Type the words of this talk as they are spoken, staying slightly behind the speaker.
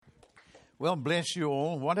Well, bless you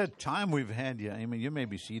all. What a time we've had here. I mean, you may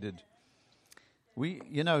be seated.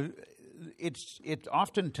 It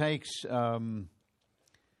often takes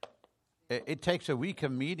it takes a week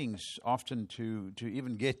of meetings often to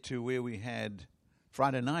even get to where we had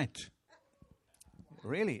Friday night.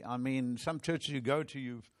 Really, I mean, some churches you go to,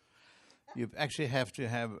 you actually have to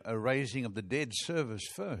have a raising of the dead service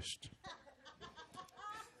first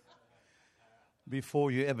before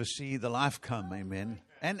you ever see the life come. Amen.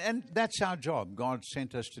 And that's our job. God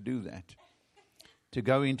sent us to do that, to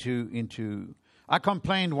go into. I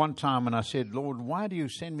complained one time and I said, Lord, why do you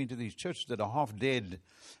send me to these churches that are half dead?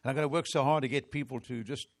 And I've got to work so hard to get people to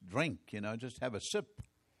just drink, just have a sip.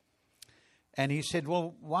 And he said,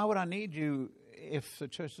 well, why would I need you if the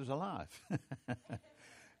church is alive?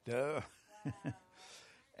 Duh.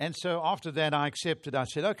 And so after that, I accepted. I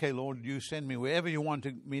said, okay, Lord, you send me wherever you want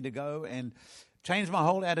me to go, and changed my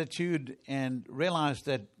whole attitude and realized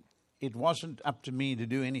that it wasn't up to me to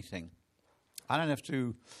do anything. I don't have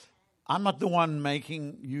to. I'm not the one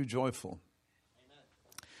making you joyful.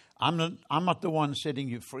 Amen. I'm not the one setting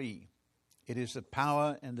you free. It is the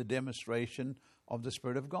power and the demonstration of the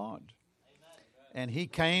Spirit of God. Amen. And He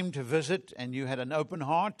came to visit, and you had an open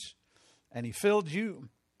heart, and He filled you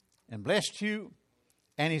and blessed you,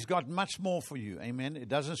 and He's got much more for you. Amen. It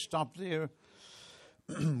doesn't stop there.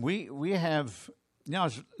 We have, I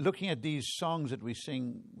was looking at these songs that we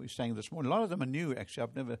sang this morning. A lot of them are new, actually.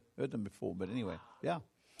 I've never heard them before, but anyway, yeah.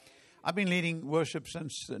 I've been leading worship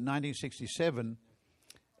since 1967,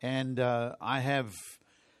 and I have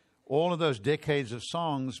all of those decades of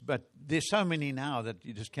songs, but there's so many now that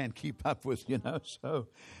you just can't keep up with, So,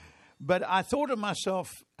 but I thought to myself,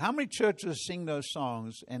 how many churches sing those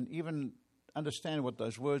songs and even understand what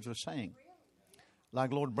those words were saying?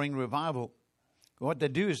 Like, Lord, bring revival. What they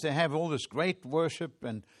do is they have all this great worship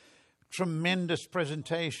and tremendous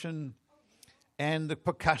presentation and the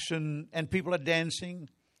percussion and people are dancing.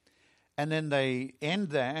 And then they end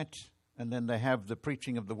that, and then they have the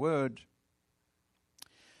preaching of the word.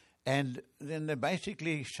 And then they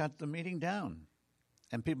basically shut the meeting down.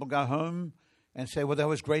 And people go home and say, well, that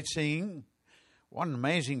was great singing, one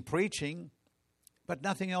amazing preaching, but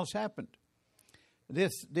nothing else happened. There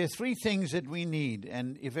are three things that we need,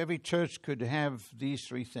 and if every church could have these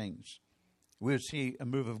three things, we would see a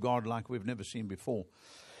move of God like we've never seen before.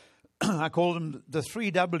 I call them the three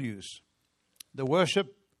W's: the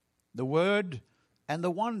worship, the word, and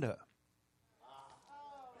the wonder.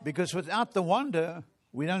 Because without the wonder,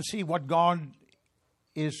 we don't see what God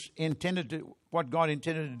intended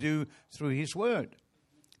to do through His word.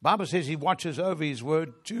 The Bible says He watches over His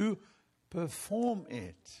word to perform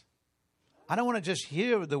it. I don't want to just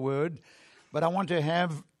hear the word, but I want to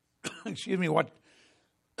have,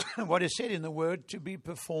 what is said in the word to be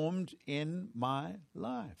performed in my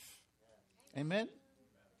life. Amen?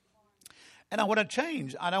 And I want to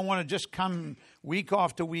change. I don't want to just come week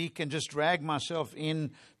after week and just drag myself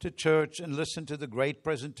in to church and listen to the great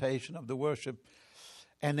presentation of the worship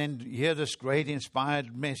and then hear this great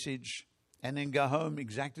inspired message and then go home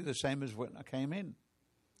exactly the same as when I came in.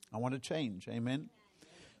 I want to change. Amen?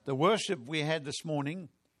 The worship we had this morning,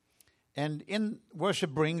 and in worship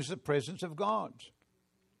brings the presence of God.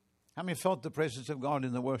 How many felt the presence of God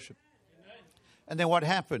in the worship? Amen. And then what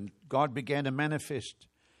happened? God began to manifest.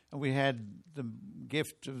 And we had the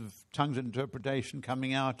gift of tongues and interpretation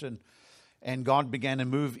coming out, and God began to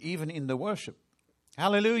move even in the worship.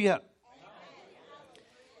 Hallelujah.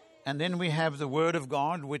 And then we have the Word of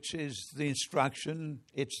God, which is the instruction,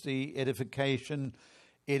 it's the edification,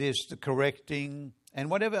 it is the correcting, and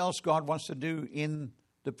whatever else God wants to do in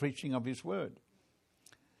the preaching of His Word.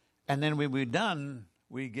 And then when we're done,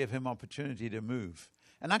 we give Him opportunity to move.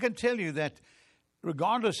 And I can tell you that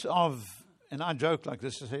regardless of, and I joke like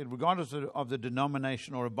this, I say, regardless of the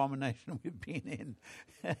denomination or abomination we've been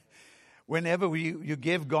in, whenever you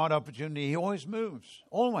give God opportunity, He always moves,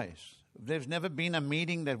 always. There's never been a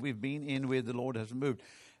meeting that we've been in where the Lord hasn't moved.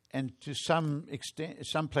 And to some extent,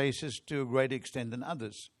 some places to a greater extent than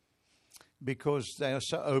others, because they are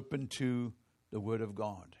so open to the Word of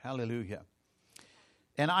God. Hallelujah.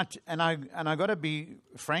 And I got to be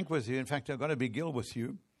frank with you. In fact, I've got to be Gil with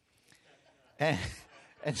you, and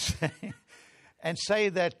say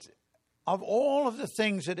that of all of the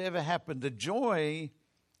things that ever happened, the joy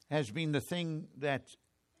has been the thing that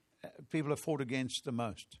people have fought against the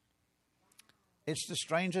most. It's the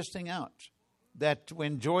strangest thing out, that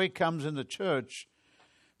when joy comes in the church,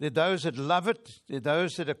 there are those that love it, there are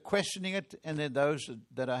those that are questioning it, and there are those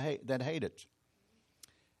that hate it.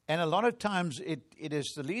 And a lot of times it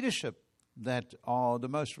is the leadership that are the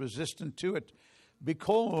most resistant to it,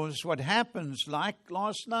 because what happens, like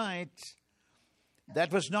last night,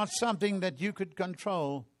 That was not something that you could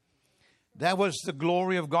control. That was the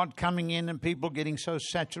glory of God coming in and people getting so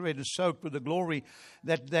saturated, soaked with the glory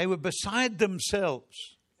that they were beside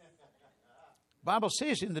themselves. The Bible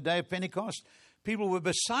says in the day of Pentecost, people were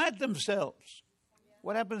beside themselves.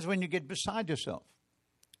 What happens when you get beside yourself?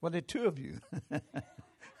 Well, there are two of you.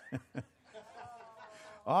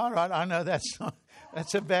 All right, I know that's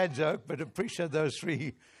a bad joke, but appreciate those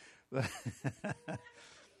three.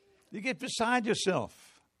 You get beside yourself.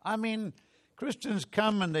 I mean, Christians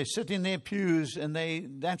come and they sit in their pews and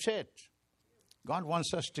that's it. God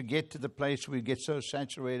wants us to get to the place where we get so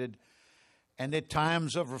saturated. And there are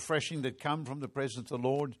times of refreshing that come from the presence of the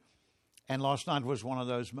Lord. And last night was one of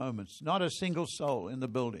those moments. Not a single soul in the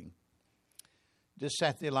building. Just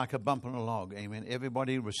sat there like a bump on a log. Amen.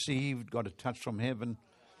 Everybody received, got a touch from heaven.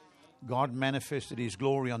 God manifested His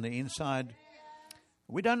glory on the inside.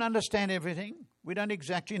 We don't understand everything. We don't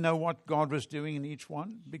exactly know what God was doing in each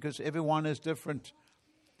one because everyone is different.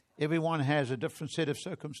 Everyone has a different set of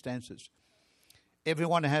circumstances.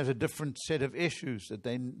 Everyone has a different set of issues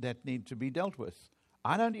that need to be dealt with.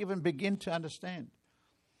 I don't even begin to understand.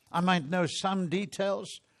 I might know some details,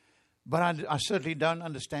 but I certainly don't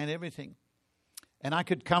understand everything. And I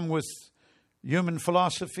could come with human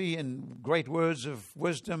philosophy and great words of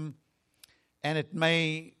wisdom, and it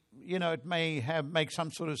may make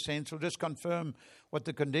some sort of sense or just confirm what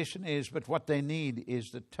the condition is, but what they need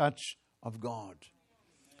is the touch of God.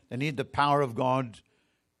 They need the power of God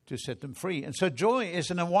to set them free. And so joy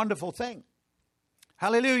is a wonderful thing.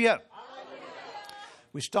 Hallelujah.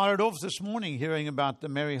 We started off this morning hearing about the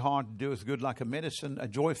merry heart doeth good like a medicine. A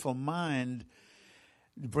joyful mind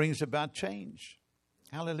brings about change.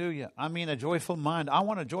 Hallelujah. I mean, a joyful mind. I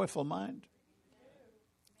want a joyful mind.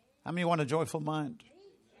 How many want a joyful mind?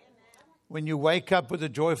 When you wake up with a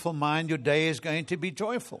joyful mind, your day is going to be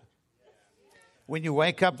joyful. When you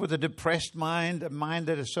wake up with a depressed mind, a mind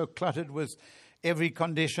that is so cluttered with every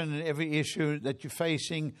condition and every issue that you're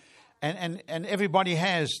facing, and everybody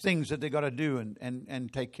has things that they've got to do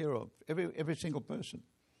and take care of, every single person.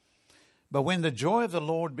 But when the joy of the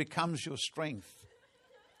Lord becomes your strength,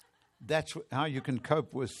 that's how you can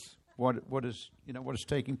cope with what is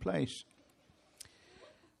taking place.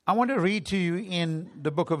 I want to read to you in the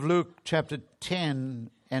book of Luke, chapter 10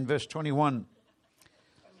 and verse 21.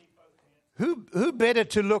 Who better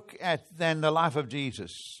to look at than the life of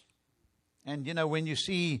Jesus? And, when you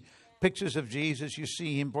see pictures of Jesus, you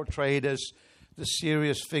see him portrayed as the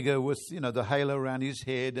serious figure with, the halo around his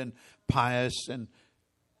head and pious. And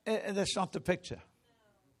that's not the picture.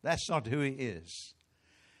 That's not who he is.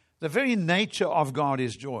 The very nature of God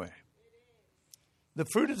is joy. The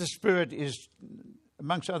fruit of the Spirit is,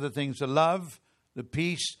 amongst other things, the love, the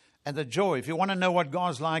peace, and the joy. If you want to know what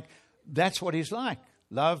God's like, that's what he's like.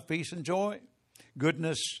 Love, peace, and joy.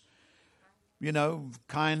 Goodness,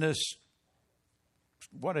 kindness.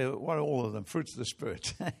 What are all of them? Fruits of the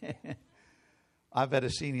Spirit. I've had a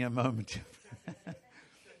senior moment.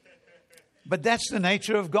 But that's the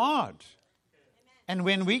nature of God. And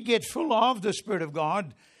when we get full of the Spirit of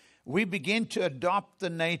God, we begin to adopt the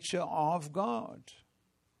nature of God.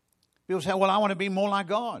 People say, well, I want to be more like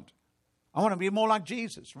God. I want to be more like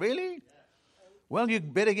Jesus. Really? Well, you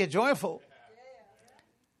better get joyful.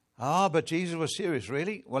 Oh, but Jesus was serious.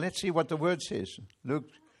 Really? Well, let's see what the word says. Luke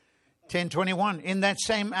 10:21. In that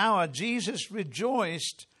same hour, Jesus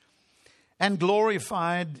rejoiced and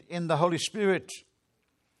glorified in the Holy Spirit.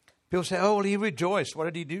 People say, oh, well, he rejoiced. What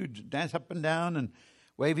did he do? Dance up and down and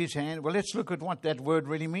wave his hand? Well, let's look at what that word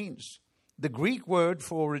really means. The Greek word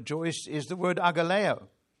for rejoiced is the word agaleo,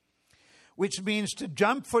 which means to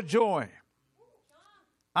jump for joy,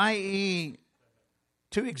 i.e.,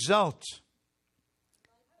 to exult.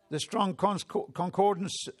 The Strong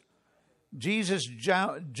Concordance, Jesus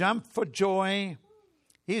jumped for joy.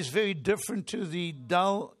 He is very different to the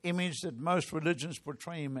dull image that most religions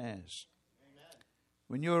portray him as. Amen.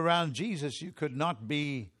 When you're around Jesus, you could not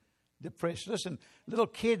be depressed. Listen, little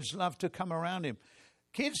kids love to come around him.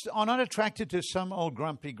 Kids are not attracted to some old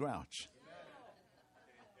grumpy grouch.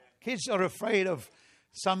 Kids are afraid of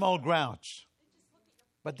some old grouch.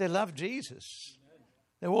 But they love Jesus.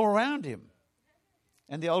 They're all around him.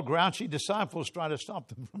 And the old grouchy disciples try to stop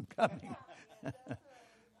them from coming.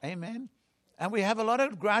 Amen. And we have a lot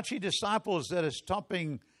of grouchy disciples that are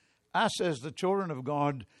stopping us as the children of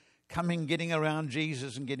God getting around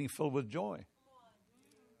Jesus and getting filled with joy.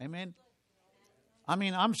 Amen. I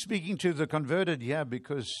mean, I'm speaking to the converted here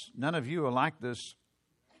because none of you are like this.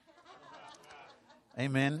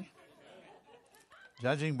 Amen.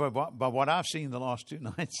 Judging by what I've seen the last 2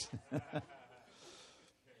 nights.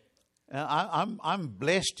 I'm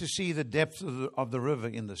blessed to see the depth of the river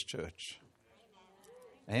in this church.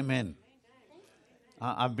 Amen.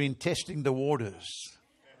 I've been testing the waters,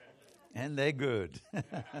 and they're good.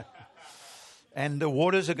 And the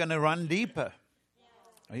waters are going to run deeper.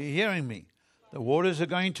 Are you hearing me? The waters are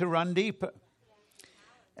going to run deeper.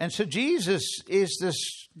 And so Jesus is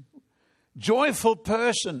this joyful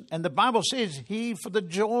person. And the Bible says he, for the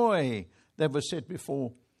joy that was set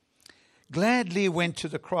before, gladly went to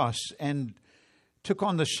the cross and took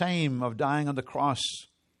on the shame of dying on the cross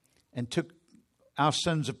and took our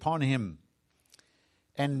sins upon him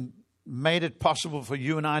and made it possible for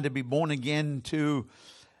you and I to be born again, to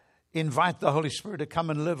invite the Holy Spirit to come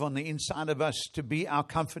and live on the inside of us, to be our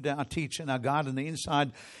comforter, our teacher, and our guide on the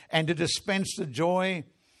inside, and to dispense the joy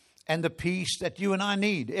and the peace that you and I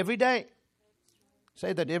need every day.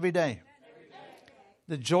 Say that, every day.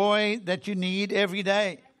 The joy that you need every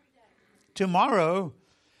day. Tomorrow,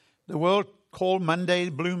 the world called Monday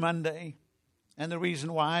Blue Monday. And the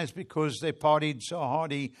reason why is because they partied so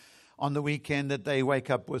hardy on the weekend that they wake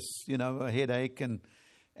up with, a headache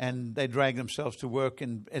and they drag themselves to work,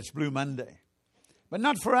 and it's Blue Monday. But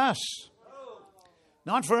not for us.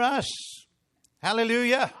 Not for us.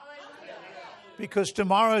 Hallelujah. Because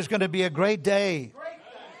tomorrow is going to be a great day.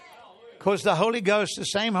 Because the Holy Ghost, the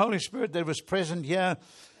same Holy Spirit that was present here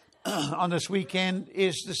on this weekend,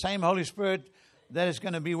 is the same Holy Spirit that is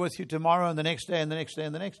going to be with you tomorrow and the next day and the next day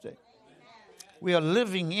and the next day. We are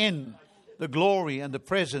living in the glory and the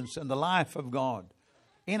presence and the life of God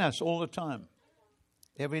in us all the time,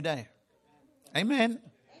 every day. Amen.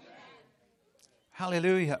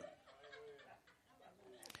 Hallelujah.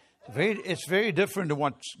 It's very different to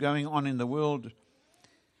what's going on in the world.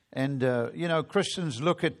 And, Christians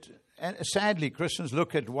look at, and sadly, Christians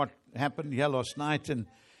look at what happened here last night and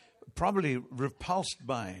probably repulsed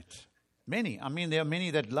by it. Many. I mean, there are many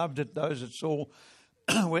that loved it. Those that saw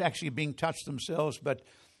were actually being touched themselves. But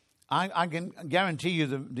I can guarantee you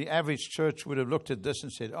the average church would have looked at this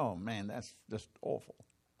and said, oh, man, that's just awful.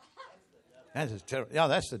 That is terrible. Yeah,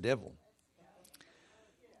 that's the devil.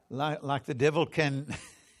 Like the devil can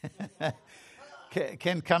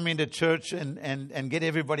come into church and get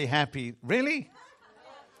everybody happy. Really?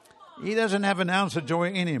 He doesn't have an ounce of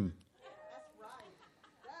joy in him.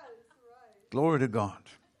 Glory to God.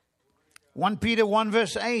 1 Peter 1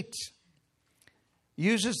 verse 8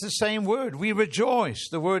 uses the same word. We rejoice,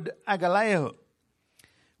 the word agaleo,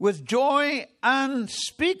 with joy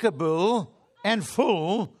unspeakable and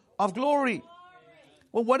full of glory.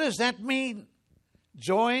 Well, what does that mean?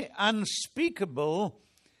 Joy unspeakable.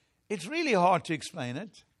 It's really hard to explain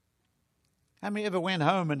it. How many ever went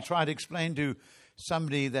home and tried to explain to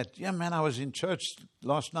somebody that, yeah, man, I was in church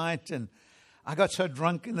last night and I got so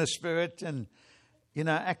drunk in the spirit and,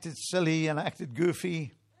 acted silly and I acted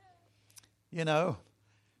goofy.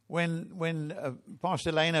 When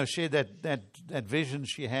Pastor Leno shared that vision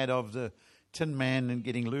she had of the Tin Man and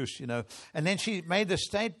getting loose, and then she made the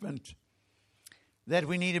statement that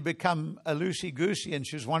we need to become a loosey-goosey, and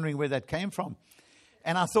she was wondering where that came from.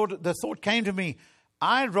 And the thought came to me,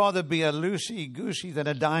 I'd rather be a loosey-goosey than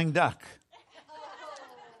a dying duck.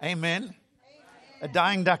 Amen. A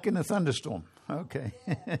dying duck in a thunderstorm. Okay.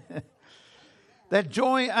 That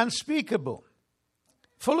joy unspeakable,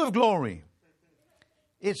 full of glory.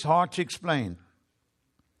 It's hard to explain.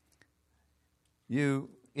 You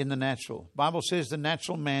in the natural. Bible says the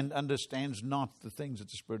natural man understands not the things of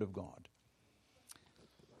the Spirit of God.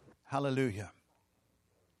 Hallelujah.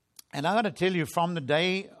 And I got to tell you, from the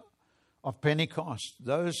day of Pentecost,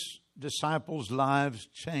 those disciples' lives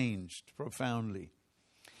changed profoundly.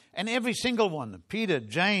 And every single one, Peter,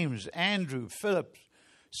 James, Andrew, Philip,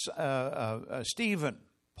 Stephen,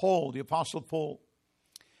 Paul, the Apostle Paul,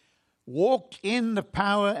 walked in the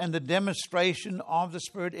power and the demonstration of the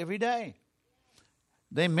Spirit every day.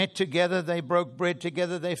 They met together, they broke bread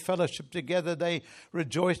together, they fellowshiped together, they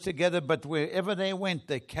rejoiced together, but wherever they went,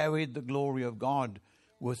 they carried the glory of God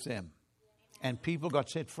with them. And people got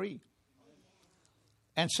set free.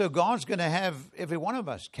 And so God's going to have every one of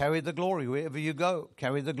us carry the glory. Wherever you go,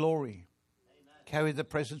 carry the glory. Amen. Carry the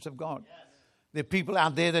presence of God. Yes. There are people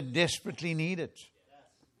out there that desperately need it. Yes.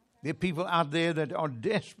 There are people out there that are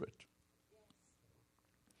desperate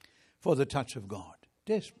for the touch of God.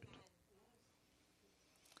 Desperate.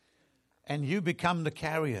 And you become the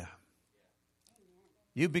carrier.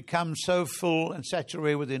 You become so full and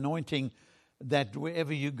saturated with the anointing that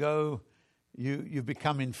wherever you go, you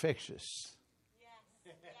become infectious.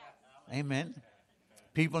 Amen.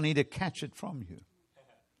 People need to catch it from you.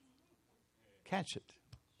 Catch it.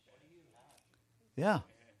 Yeah.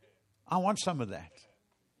 I want some of that.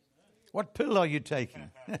 What pill are you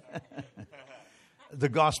taking? The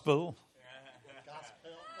gospel.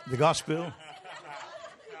 The gospel.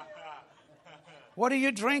 What are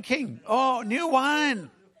you drinking? Oh, new wine.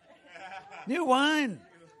 New wine.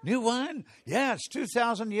 New wine? Yeah, it's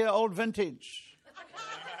 2,000-year-old vintage.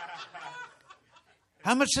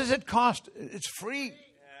 How much does it cost? It's free.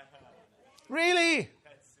 Really?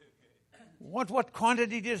 What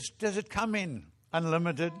quantity does it come in?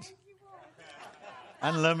 Unlimited.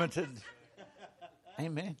 Unlimited.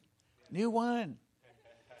 Amen. New wine.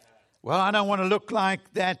 Well, I don't want to look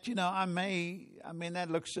like that. That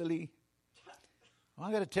looks silly. Well,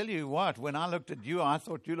 I got to tell you what, when I looked at you, I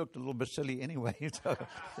thought you looked a little bit silly anyway. So.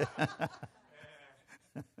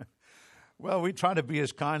 Well, we try to be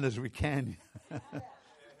as kind as we can.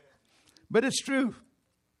 But it's true.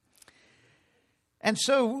 And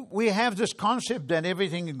so we have this concept that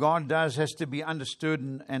everything God does has to be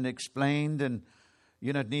understood and explained, and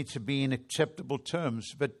it needs to be in acceptable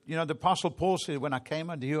terms. But the Apostle Paul said, when I came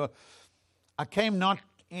unto you, I came not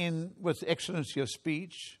in with excellency of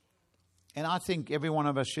speech, and I think every one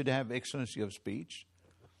of us should have excellency of speech,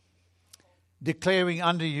 declaring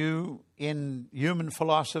unto you in human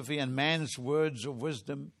philosophy and man's words of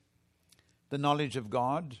wisdom the knowledge of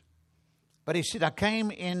God. But he said, I came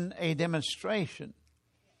in a demonstration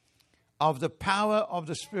of the power of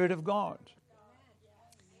the Spirit of God.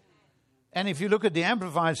 And if you look at the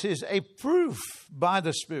Amplified, it says, a proof by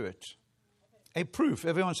the Spirit. A proof.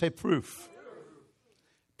 Everyone say proof.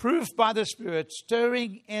 Proof by the Spirit,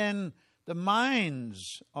 stirring in the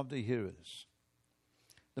minds of the hearers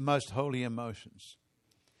the most holy emotions.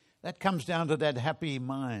 That comes down to that happy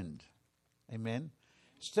mind. Amen.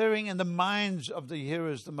 Stirring in the minds of the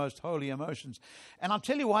hearers the most holy emotions. And I'll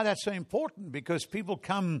tell you why that's so important, because people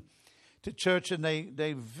come to church and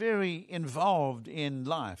they're very involved in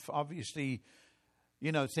life. Obviously,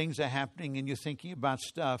 things are happening and you're thinking about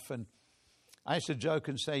stuff. And I used to joke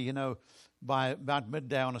and say, by about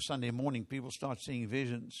midday on a Sunday morning, people start seeing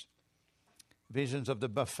visions. Visions of the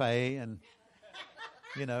buffet and,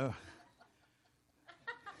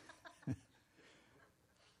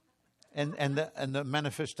 and the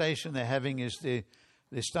manifestation they're having is their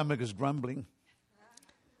stomach is grumbling.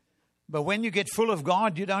 But when you get full of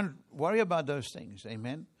God, you don't worry about those things.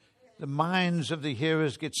 Amen. The minds of the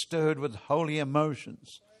hearers get stirred with holy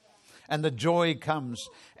emotions. And the joy comes.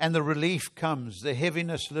 And the relief comes. The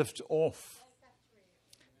heaviness lifts off.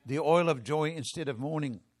 The oil of joy instead of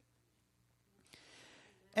mourning.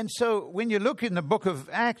 And so when you look in the book of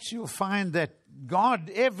Acts, you'll find that God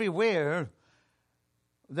everywhere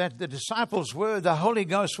that the disciples were, the Holy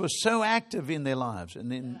Ghost was so active in their lives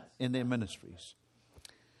and in their ministries.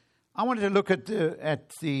 I wanted to look at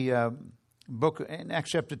the book in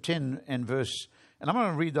Acts chapter 10 and verse, and I'm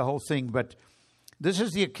going to read the whole thing, but this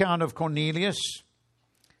is the account of Cornelius,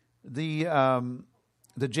 the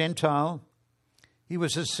Gentile. He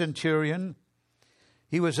was a centurion.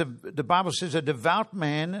 He was, the Bible says, a devout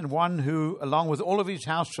man, and one who, along with all of his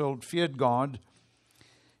household, feared God.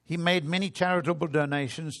 He made many charitable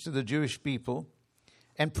donations to the Jewish people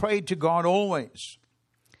and prayed to God always.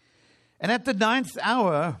 And at the 9th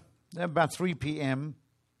hour, about 3 p.m.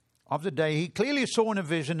 of the day, he clearly saw in a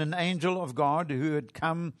vision an angel of God who had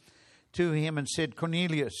come to him and said,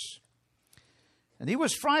 Cornelius. And he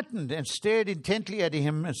was frightened and stared intently at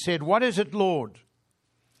him and said, What is it, Lord?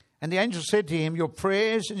 And the angel said to him, Your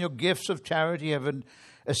prayers and your gifts of charity have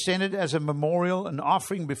ascended as a memorial, an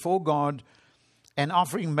offering before God, an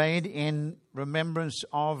offering made in remembrance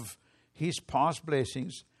of his past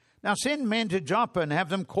blessings. Now send men to Joppa and have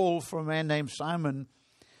them call for a man named Simon,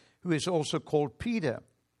 who is also called Peter,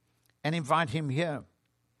 and invite him here.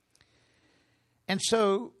 And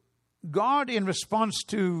so God, in response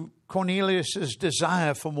to Cornelius'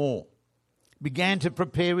 desire for more, began to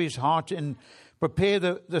prepare his heart and prepare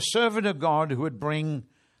the servant of God who would bring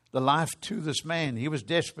the life to this man. He was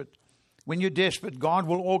desperate. When you're desperate, God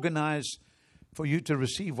will organize for you to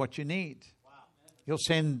receive what you need. Wow. He'll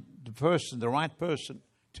send the right person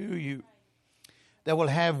to you that will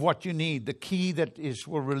have what you need. The key that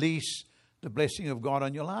will release the blessing of God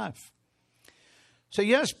on your life. So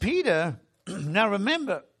yes, Peter, now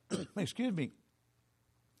remember, excuse me,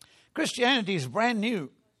 Christianity is brand new.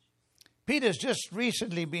 Peter's just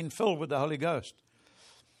recently been filled with the Holy Ghost.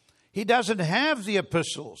 He doesn't have the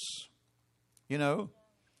epistles,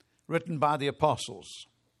 written by the apostles.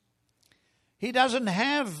 He doesn't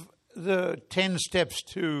have the 10 steps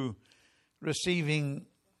to receiving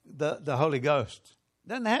the Holy Ghost.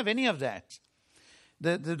 Doesn't have any of that.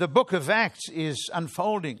 The book of Acts is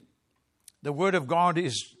unfolding. The Word of God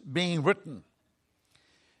is being written.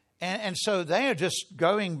 And so they are just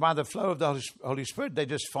going by the flow of the Holy Spirit. They're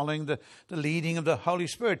just following the leading of the Holy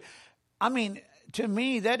Spirit. I mean, to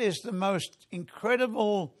me, that is the most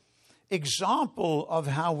incredible example of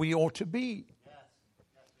how we ought to be.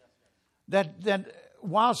 That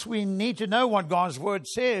whilst we need to know what God's Word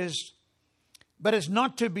says, but it's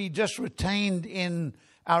not to be just retained in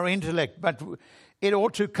our intellect, but it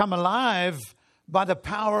ought to come alive by the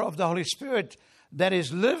power of the Holy Spirit that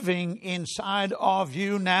is living inside of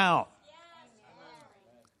you now.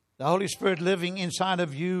 The Holy Spirit living inside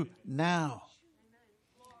of you now.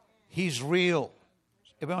 He's real.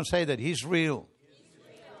 Everyone say that. He's real.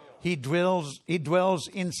 He dwells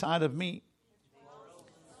inside of me.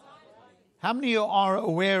 How many of you are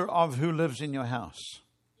aware of who lives in your house?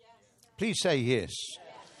 Please say yes.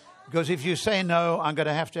 Because if you say no, I'm going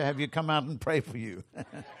to have you come out and pray for you.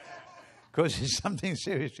 Because there's something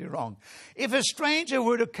seriously wrong. If a stranger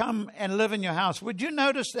were to come and live in your house, would you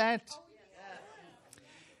notice that?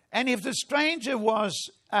 And if the stranger was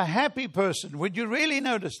a happy person, would you really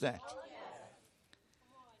notice that?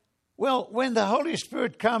 Well, when the Holy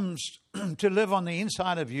Spirit comes to live on the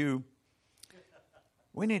inside of you,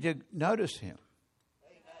 we need to notice Him.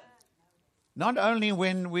 Not only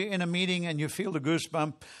when we're in a meeting and you feel the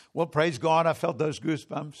goosebump. Well, praise God, I felt those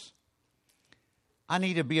goosebumps. I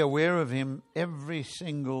need to be aware of Him every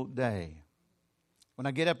single day. When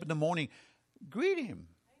I get up in the morning, greet Him.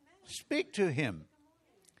 Speak to Him.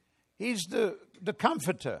 He's the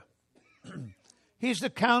comforter. He's the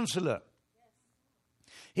counselor.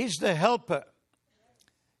 He's the helper.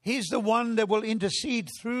 He's the one that will intercede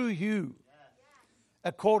through you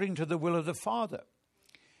according to the will of the Father.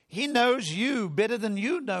 He knows you better than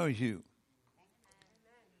you know you.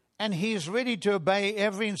 And He's ready to obey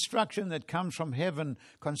every instruction that comes from heaven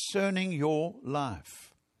concerning your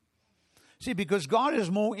life. See, because God is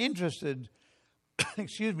more interested,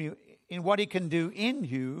 in what He can do in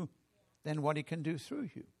you than what He can do through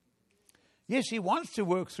you. Yes, He wants to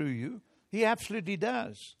work through you. He absolutely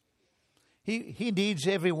does. He needs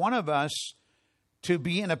every one of us to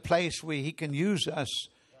be in a place where He can use us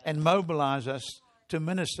and mobilize us to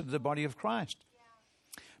minister to the body of Christ.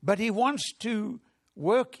 But He wants to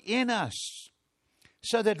work in us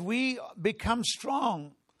so that we become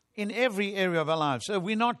strong in every area of our lives. So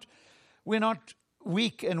we're not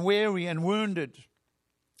weak and weary and wounded.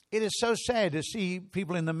 It is so sad to see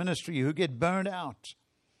people in the ministry who get burned out.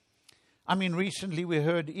 I mean, recently we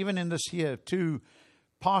heard, even in this year, 2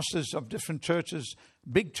 pastors of different churches,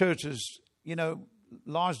 big churches,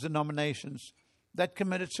 large denominations, that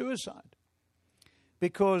committed suicide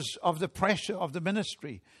because of the pressure of the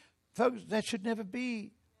ministry. Folks, that should never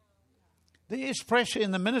be. There is pressure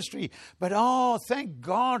in the ministry, but thank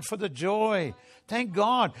God for the joy. Thank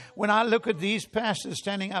God. When I look at these pastors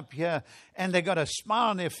standing up here and they got a smile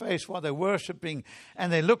on their face while they're worshiping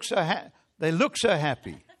and they look so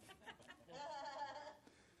happy.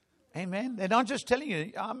 Amen. They're not just telling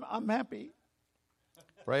you, I'm happy.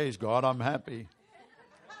 Praise God, I'm happy.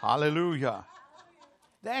 Hallelujah.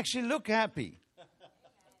 They actually look happy.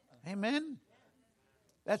 Amen.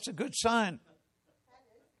 That's a good sign.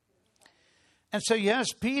 And so,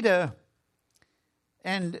 yes, Peter,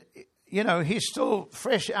 and, he's still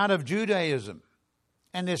fresh out of Judaism.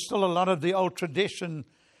 And there's still a lot of the old tradition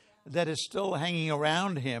that is still hanging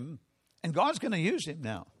around him. And God's going to use him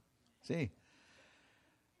now. See?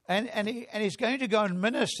 And he's going to go and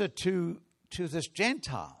minister to this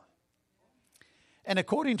Gentile. And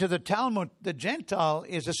according to the Talmud, the Gentile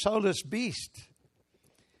is a soulless beast.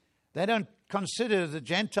 They don't consider the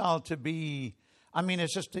Gentile to be,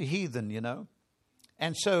 it's just a heathen,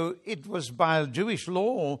 And so it was by Jewish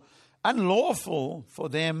law unlawful for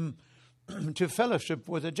them to fellowship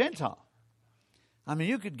with a Gentile.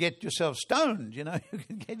 You could get yourself stoned, you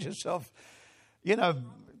could get yourself,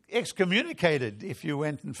 excommunicated if you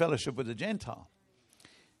went and fellowship with a Gentile.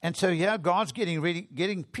 And so, God's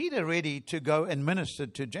getting Peter ready to go and minister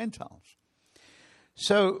to Gentiles.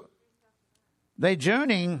 So they're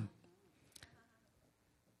journeying.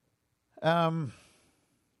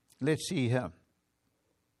 Let's see here.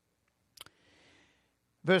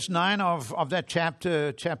 Verse 9 of that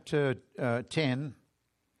chapter 10.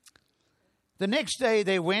 The next day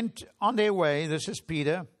they went on their way. This is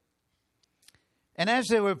Peter. And as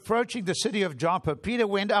they were approaching the city of Joppa, Peter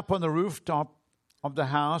went up on the rooftop of the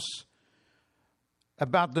house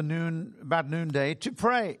about noonday to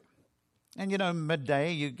pray. And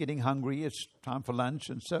midday, you're getting hungry. It's time for lunch.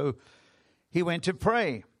 And so he went to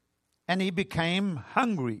pray. And he became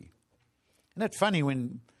hungry. Isn't that funny?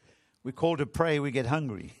 When we call to pray, we get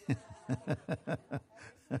hungry.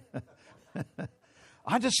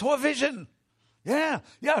 I just saw a vision. Yeah,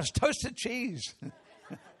 it's toasted cheese.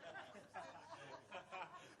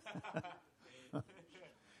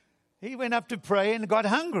 He went up to pray and got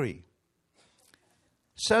hungry.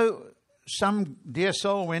 So some dear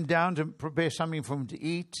soul went down to prepare something for him to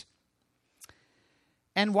eat.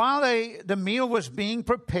 And while the meal was being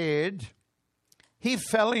prepared, he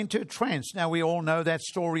fell into a trance. Now, we all know that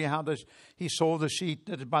story, how he saw the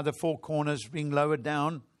sheet by the four corners being lowered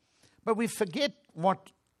down. But we forget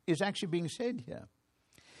what is actually being said here.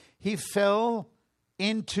 He fell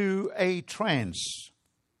into a trance.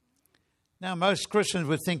 Now, most Christians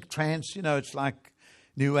would think trance, it's like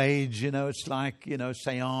New Age, it's like,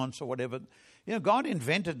 seance or whatever. God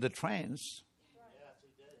invented the trance.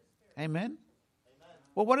 Amen?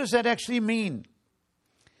 Well, what does that actually mean?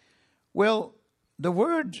 Well, the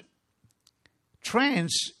word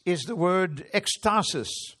trance is the word ecstasis,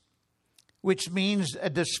 which means a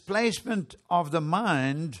displacement of the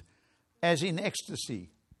mind as in ecstasy.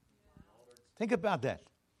 Think about that.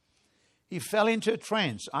 He fell into a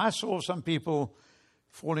trance. I saw some people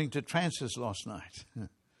falling into trances last night,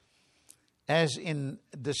 as in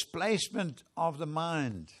displacement of the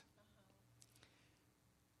mind.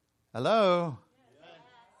 Hello?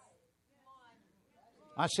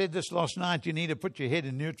 I said this last night, you need to put your head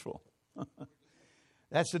in neutral.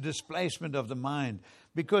 That's the displacement of the mind.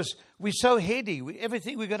 Because we're so heady.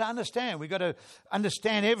 Everything we've got to understand. We've got to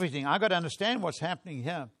understand everything. I've got to understand what's happening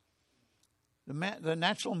here. The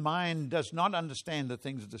natural mind does not understand the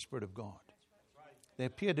things of the Spirit of God. They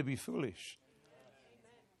appear to be foolish.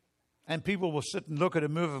 And people will sit and look at a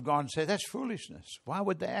move of God and say, that's foolishness. Why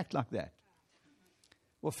would they act like that?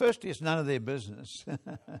 Well, firstly, it's none of their business.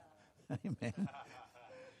 Amen.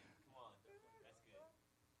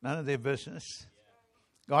 None of their business.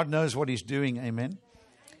 God knows what He's doing. Amen.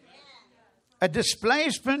 A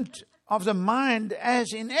displacement of the mind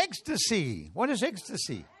as in ecstasy. What is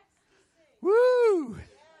ecstasy? Woo!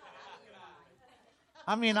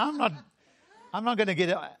 I mean, I'm not going to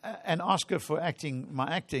get an Oscar for my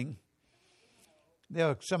acting. There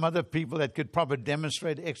are some other people that could probably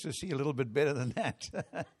demonstrate ecstasy a little bit better than that.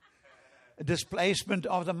 A displacement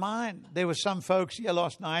of the mind. There were some folks here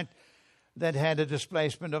last night that had a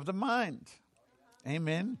displacement of the mind.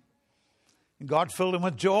 Amen. And God filled them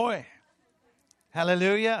with joy.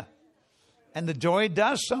 Hallelujah. And the joy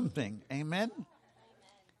does something. Amen.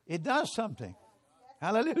 It does something.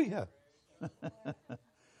 Hallelujah.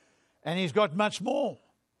 And He's got much more.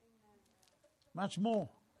 Much more.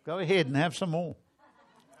 Go ahead and have some more.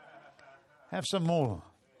 Have some more.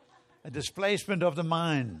 A displacement of the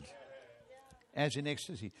mind as in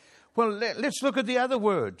ecstasy. Well, let's look at the other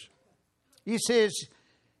word. He says,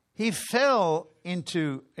 he fell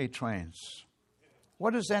into a trance.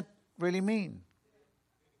 What does that really mean?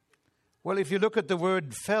 Well, if you look at the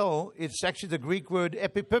word fell, it's actually the Greek word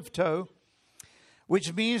epipipto,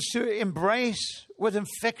 which means to embrace with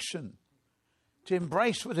affection. To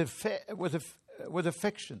embrace with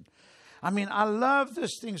affection. I mean, I love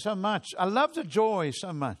this thing so much. I love the joy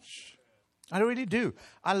so much. I really do.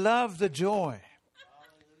 I love the joy.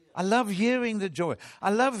 I love hearing the joy. I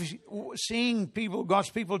love seeing God's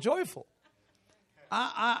people joyful.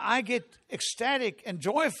 I get ecstatic and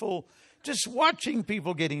joyful just watching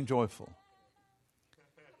people getting joyful.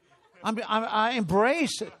 I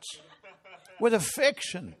embrace it with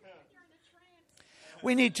affection.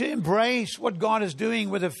 We need to embrace what God is doing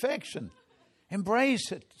with affection.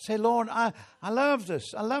 Embrace it. Say, Lord, I love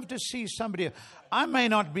this. I love to see somebody. I may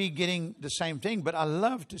not be getting the same thing, but I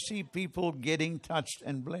love to see people getting touched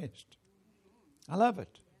and blessed. I love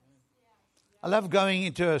it. I love going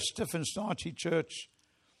into a stiff and starchy church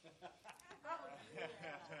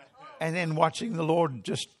and then watching the Lord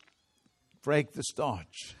just break the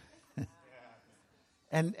starch.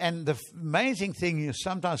 And the amazing thing is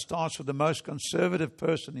sometimes starts with the most conservative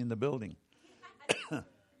person in the building.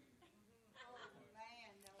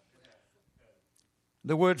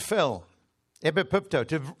 The word fell,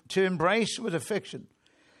 epipipto, to embrace with affection,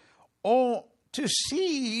 or to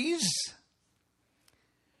seize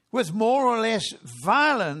with more or less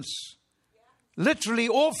violence, literally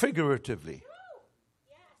or figuratively.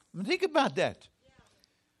 I mean, think about that.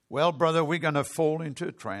 Well, brother, we're going to fall into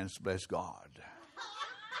a trance, bless God.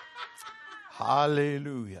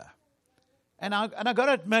 Hallelujah. And I got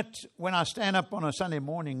to admit, when I stand up on a Sunday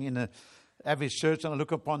morning in a average church and I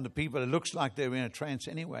look upon the people, it looks like they're in a trance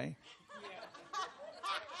anyway.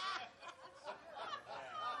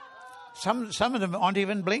 Some of them aren't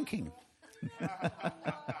even blinking.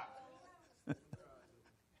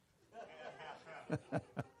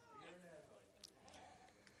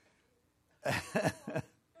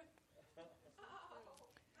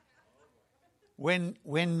 when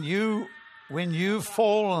you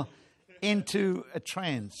fall into a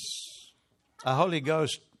trance, a Holy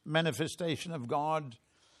Ghost manifestation of God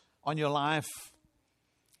on your life,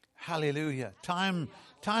 hallelujah, time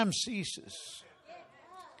ceases.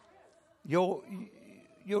 The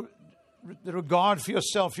regard for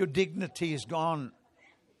yourself, your dignity is gone.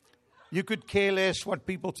 You could care less what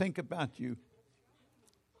people think about you.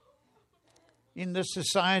 In this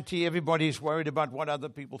society, everybody's worried about what other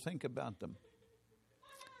people think about them.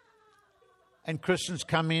 And Christians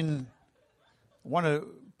come in, want to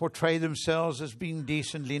portray themselves as being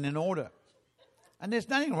decently and in order. And there's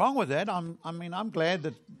nothing wrong with that. I'm glad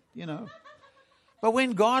that, But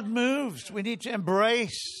when God moves, we need to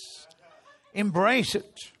embrace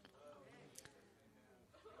it.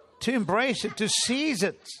 To embrace it, to seize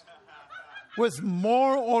it with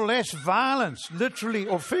more or less violence, literally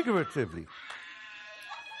or figuratively.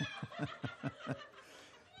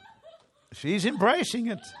 She's embracing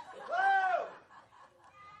it.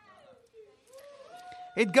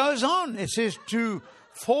 It goes on. It says to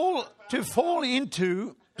fall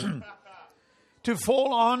into, to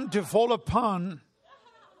fall on, to fall upon,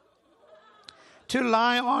 to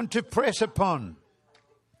lie on, to press upon.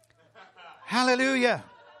 Hallelujah.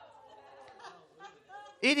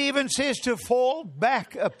 It even says to fall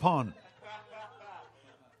back upon.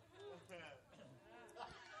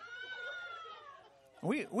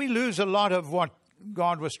 We lose a lot of what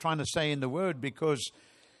God was trying to say in the Word because,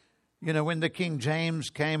 when the King James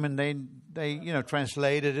came and they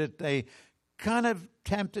translated it, they kind of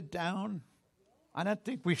tamped it down. I don't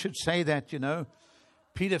think we should say that,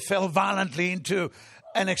 Peter fell violently into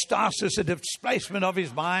an ecstasis, a displacement of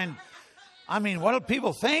his mind. What do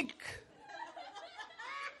people think?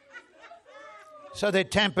 So they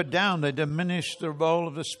tamp it down. They diminish the role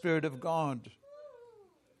of the Spirit of God.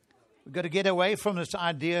 We've got to get away from this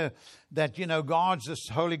idea that, God's this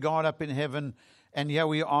holy God up in heaven. And here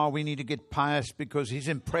we are. We need to get pious because He's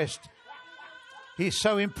impressed. He's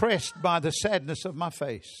so impressed by the sadness of my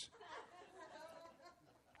face.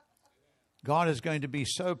 God is going to be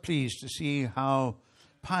so pleased to see how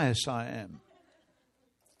pious I am.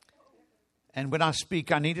 And when I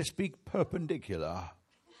speak, I need to speak perpendicular.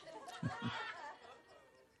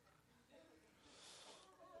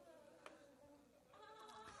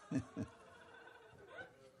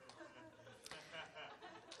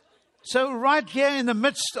 So right here in the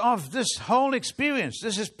midst of this whole experience,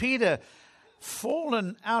 this is Peter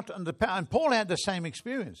fallen out on the path. And Paul had the same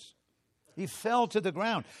experience. He fell to the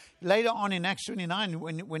ground. Later on in Acts 29,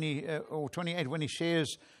 or 28, when he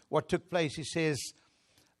shares what took place, he says,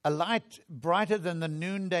 a light brighter than the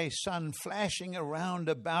noonday sun flashing around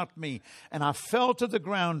about me, and I fell to the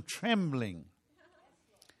ground trembling.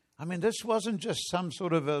 This wasn't just some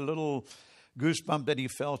sort of a little goosebump that he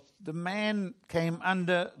felt. The man came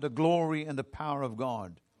under the glory and the power of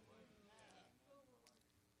God.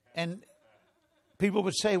 And people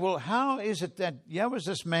would say, well, how is it that here was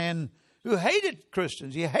this man who hated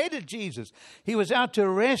Christians? He hated Jesus. He was out to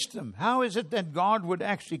arrest them. How is it that God would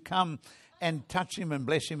actually come and touch him and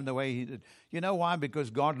bless him in the way He did? You know why?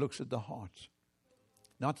 Because God looks at the heart,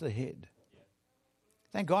 not the head.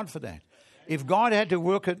 Thank God for that. If God had to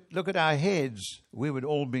look at our heads, we would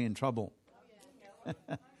all be in trouble.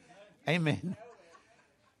 Amen.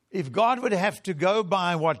 If God would have to go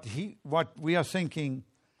by what we are thinking,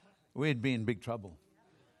 we'd be in big trouble.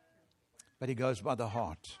 But He goes by the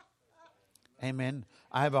heart. Amen.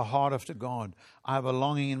 I have a heart after God. I have a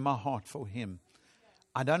longing in my heart for Him.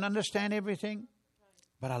 I don't understand everything,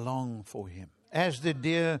 but I long for Him. As the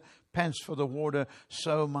deer pants for the water,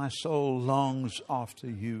 so my soul longs after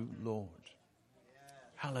You, Lord.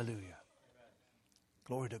 Hallelujah.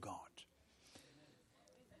 Glory to God.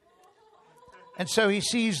 And so he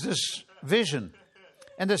sees this vision.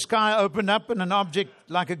 And the sky opened up and an object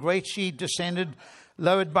like a great sheet descended,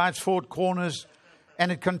 lowered by its four corners.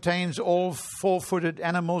 And it contains all four-footed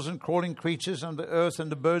animals and crawling creatures on the earth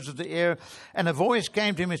and the birds of the air. And a voice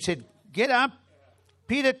came to him and said, get up,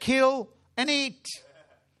 Peter, kill and eat.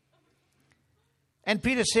 And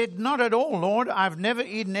Peter said, not at all, Lord. I've never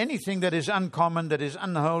eaten anything that is uncommon, that is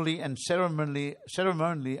unholy and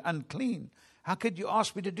ceremonially unclean. How could you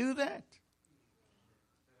ask me to do that?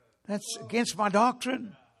 That's against my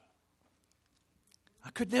doctrine.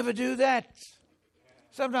 I could never do that.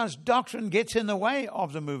 Sometimes doctrine gets in the way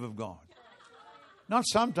of the move of God. Not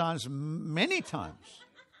sometimes, many times.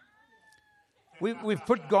 We've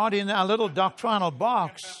put God in our little doctrinal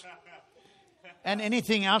box, and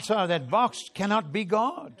anything outside of that box cannot be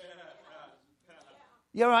God.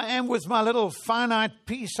 Here I am with my little finite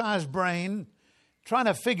pea-sized brain trying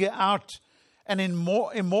to figure out an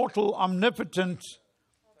immortal, omnipotent,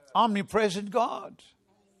 omnipresent God.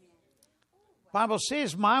 Bible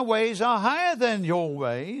says, my ways are higher than your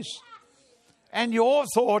ways, and your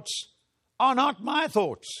thoughts are not my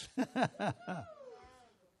thoughts.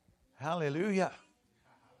 Hallelujah.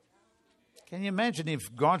 Can you imagine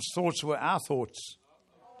if God's thoughts were our thoughts?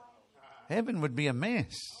 Heaven would be a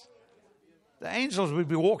mess. The angels would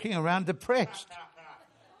be walking around depressed.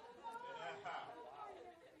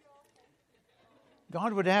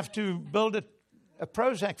 God would have to build a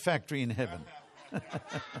Prozac factory in heaven.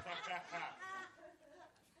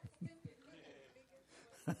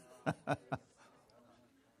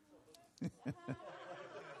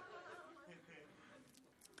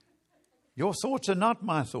 Your thoughts are not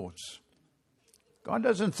my thoughts. God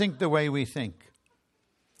doesn't think the way we think.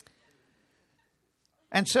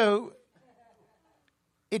 And so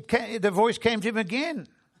the voice came to him again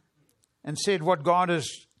and said, what God has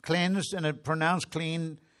cleansed and pronounced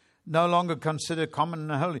clean, no longer consider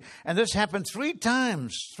common and holy. And this happened 3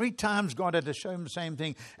 times. 3 times God had to show him the same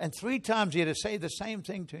thing. And 3 times he had to say the same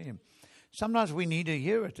thing to him. Sometimes we need to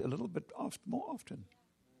hear it a little bit more often.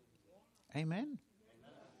 Amen.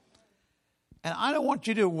 And I don't want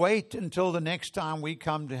you to wait until the next time we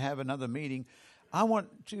come to have another meeting. I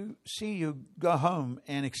want to see you go home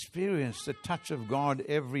and experience the touch of God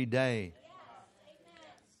every day.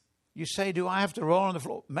 You say, do I have to roll on the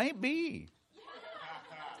floor? Maybe.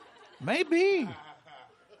 Maybe.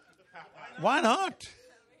 Why not?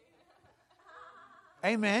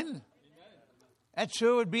 Amen. That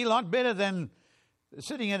sure would be a lot better than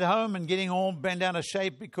sitting at home and getting all bent out of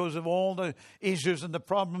shape because of all the issues and the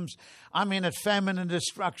problems. I mean, at famine and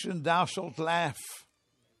destruction, thou shalt laugh.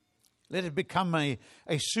 Let it become a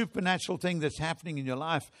supernatural thing that's happening in your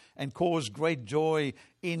life and cause great joy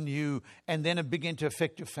in you. And then it begin to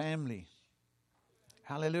affect your family.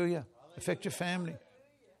 Hallelujah. Affect your family.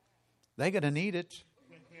 They're going to need it.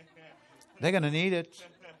 They're going to need it.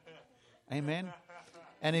 Amen.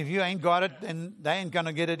 And if you ain't got it, then they ain't going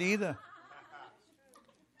to get it either.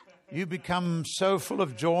 You become so full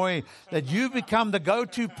of joy that you become the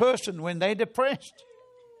go-to person when they're depressed.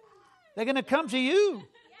 They're going to come to you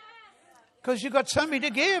because you've got something to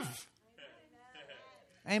give.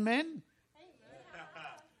 Amen.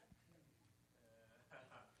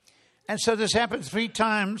 And so this happened 3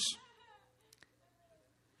 times.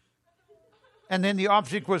 And then the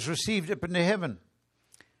object was received up into heaven.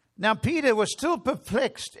 Now, Peter was still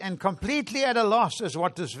perplexed and completely at a loss as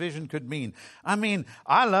what this vision could mean. I mean,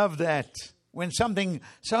 I love that. When something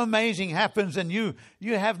so amazing happens and you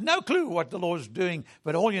have no clue what the Lord's doing,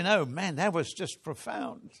 but all you know, man, that was just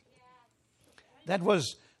profound. That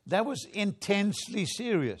was intensely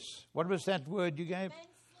serious. What was that word you gave?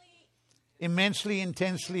 Immensely,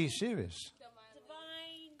 intensely serious.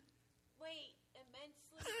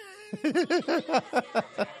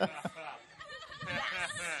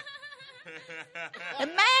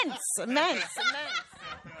 Immense.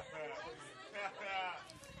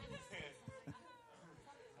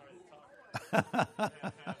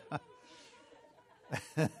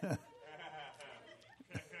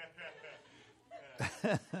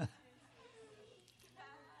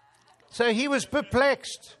 So he was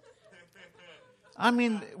perplexed. I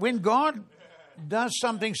mean, when God does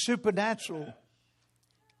something supernatural,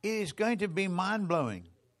 it is going to be mind-blowing.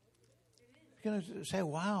 You're going to say,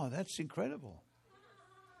 wow, that's incredible.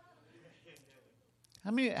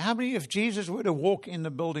 How many, if Jesus were to walk in the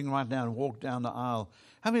building right now and walk down the aisle,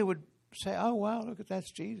 how many would say, oh, wow, look at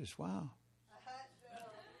that's Jesus, wow.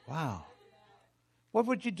 Wow. What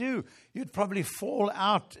would you do? You'd probably fall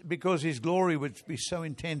out because his glory would be so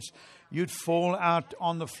intense. You'd fall out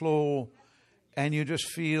on the floor and you just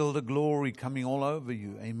feel the glory coming all over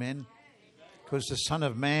you. Amen. Because the Son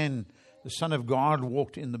of Man, the Son of God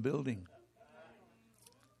walked in the building.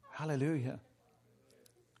 Hallelujah.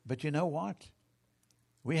 But you know what?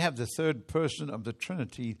 We have the third person of the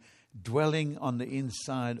Trinity dwelling on the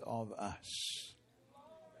inside of us.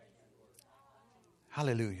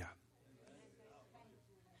 Hallelujah.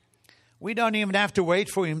 We don't even have to wait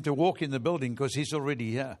for him to walk in the building because he's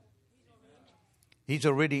already here. He's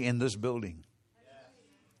already in this building.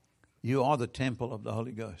 You are the temple of the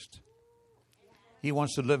Holy Ghost. He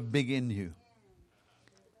wants to live big in you.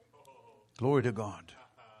 Glory to God.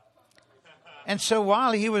 And so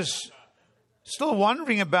while he was still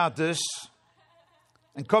wondering about this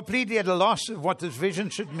and completely at a loss of what this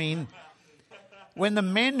vision should mean, when the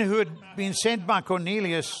men who had been sent by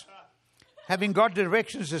Cornelius, having got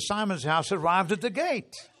directions to Simon's house, arrived at the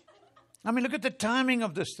gate. I mean, look at the timing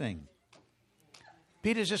of this thing.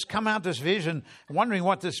 Peter's just come out this vision, wondering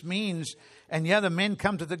what this means, and the other men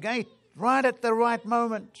come to the gate. Right at the right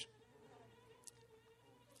moment.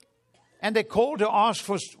 And they called to ask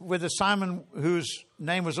for whether Simon, whose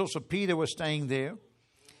name was also Peter, was staying there.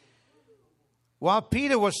 While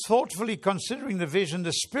Peter was thoughtfully considering the vision,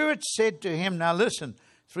 the Spirit said to him, now listen,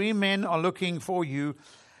 3 men are looking for you.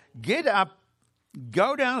 Get up,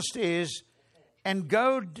 go downstairs, and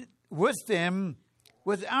go with them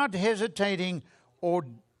without hesitating or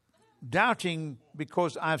doubting,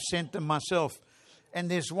 because I've sent them myself. And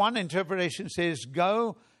there's one interpretation says,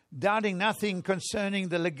 go doubting nothing concerning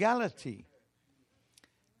the legality.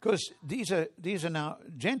 Because these are now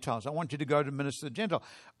Gentiles. I want you to go to minister to the Gentile.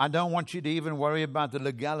 I don't want you to even worry about the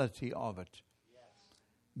legality of it.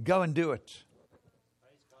 Go and do it.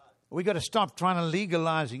 We've got to stop trying to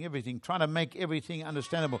legalizing everything, trying to make everything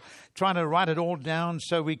understandable, trying to write it all down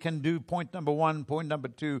so we can do point number 1, point number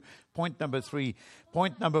 2, point number 3,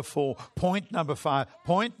 point number 4, point number 5,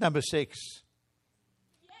 point number 6.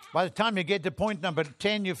 By the time you get to point number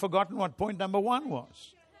 10, you've forgotten what point number 1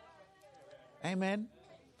 was. Amen.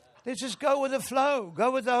 Let's just go with the flow.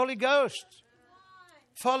 Go with the Holy Ghost.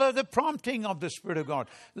 Follow the prompting of the Spirit of God.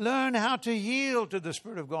 Learn how to yield to the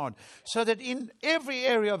Spirit of God, so that in every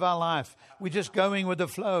area of our life, we're just going with the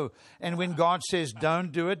flow. And when God says,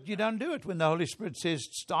 don't do it, you don't do it. When the Holy Spirit says,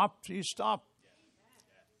 stop, you stop.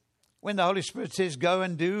 When the Holy Spirit says, go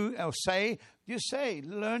and do or say, you say.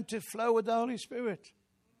 Learn to flow with the Holy Spirit.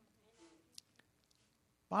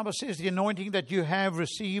 The Bible says the anointing that you have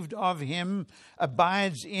received of Him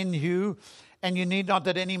abides in you, and you need not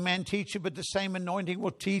that any man teach you, but the same anointing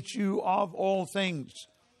will teach you of all things.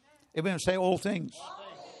 Everyone say all things.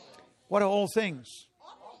 What are all things?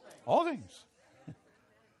 All things.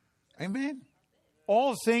 Amen.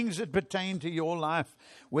 All things that pertain to your life,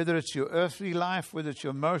 whether it's your earthly life, whether it's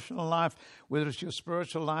your emotional life, whether it's your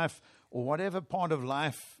spiritual life, or whatever part of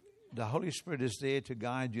life, the Holy Spirit is there to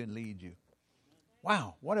guide you and lead you.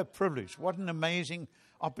 Wow, what a privilege. What an amazing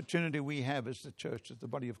opportunity we have as the church, as the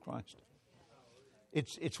body of Christ.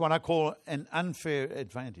 It's what I call an unfair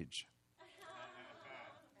advantage.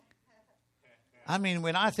 I mean,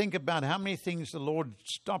 when I think about how many things the Lord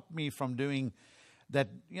stopped me from doing, that,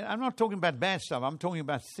 you know, I'm not talking about bad stuff. I'm talking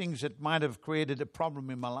about things that might have created a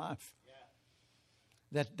problem in my life.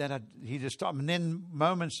 He just stopped. And then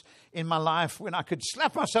moments in my life when I could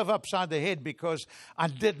slap myself upside the head because I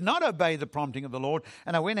did not obey the prompting of the Lord,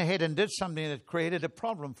 and I went ahead and did something that created a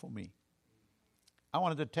problem for me. I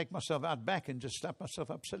wanted to take myself out back and just slap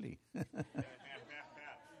myself up silly.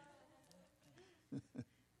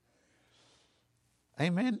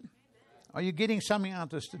 Amen. Are you getting something out of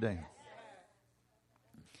this today?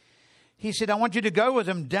 He said, I want you to go with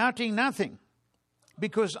them, doubting nothing,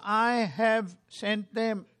 because I have sent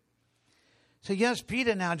them. So here's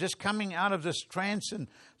Peter now just coming out of this trance and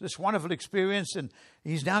this wonderful experience, and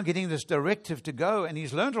he's now getting this directive to go, and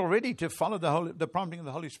he's learned already to follow the prompting of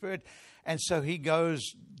the Holy Spirit. And so he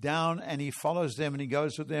goes down and he follows them, and he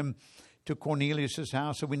goes with them to Cornelius'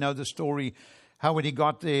 house. And we know the story, how when he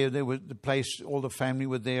got there was the place, all the family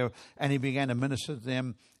were there, and he began to minister to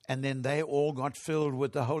them, and then they all got filled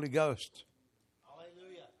with the Holy Ghost.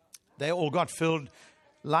 Hallelujah. They all got filled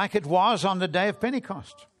like it was on the day of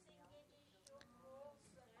Pentecost.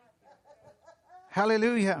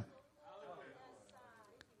 Hallelujah.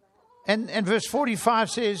 And verse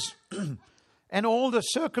 45 says, and all the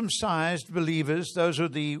circumcised believers, those are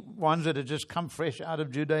the ones that had just come fresh out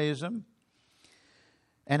of Judaism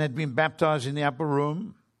and had been baptized in the upper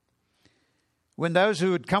room, when those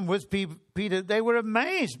who had come with Peter, they were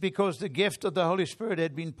amazed because the gift of the Holy Spirit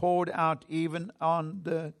had been poured out even on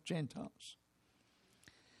the Gentiles.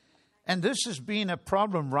 And this has been a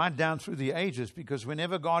problem right down through the ages, because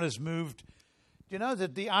whenever God has moved, do you know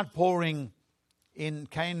that the outpouring in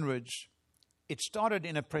Cambridge, it started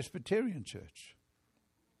in a Presbyterian church.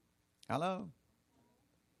 Hello?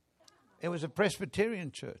 It was a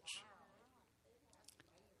Presbyterian church.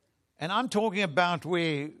 And I'm talking about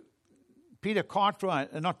where Peter Cartwright,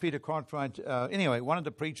 anyway, one of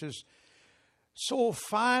the preachers saw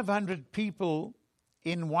 500 people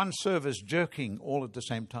in one service jerking all at the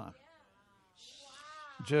same time.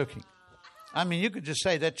 Jerking. I mean, you could just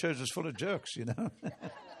say that church is full of jerks, you know.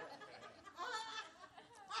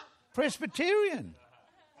 Presbyterian.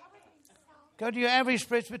 Go to your average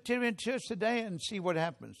Presbyterian church today and see what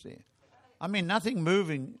happens there. I mean, nothing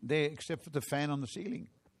moving there except for the fan on the ceiling.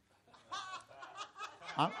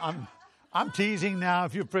 I'm teasing now.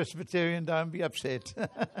 If you're Presbyterian, don't be upset.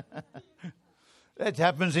 That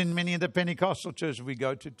happens in many of the Pentecostal churches we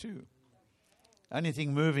go to too. Only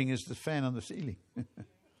thing moving is the fan on the ceiling.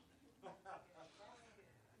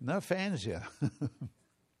 No fans here.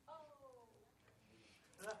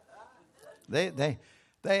 They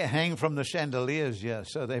hang from the chandeliers, yeah,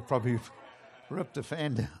 so they probably ripped the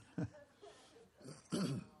fan down.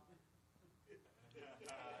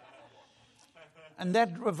 And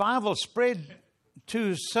that revival spread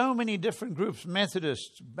to so many different groups,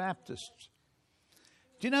 Methodists, Baptists.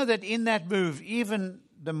 Do you know that in that move, even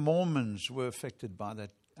the Mormons were affected by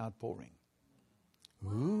that outpouring?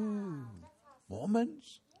 Ooh,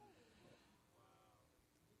 Mormons?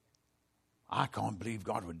 I can't believe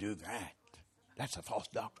God would do that. That's a false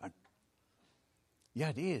doctrine. Yeah,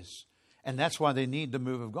 it is. And that's why they need the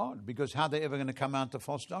move of God, because how are they ever going to come out to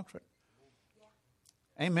false doctrine?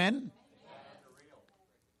 Amen?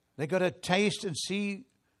 They got to taste and see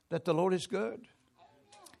that the Lord is good.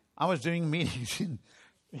 I was doing meetings in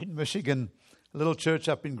Michigan, a little church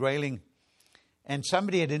up in Grayling, and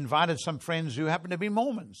somebody had invited some friends who happened to be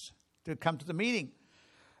Mormons to come to the meeting.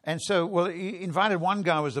 And so, well, he invited one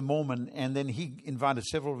guy who was a Mormon, and then he invited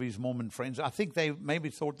several of his Mormon friends. I think they maybe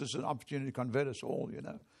thought this was an opportunity to convert us all, you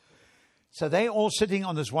know. So they all sitting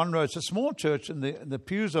on this one row. It's a small church, and the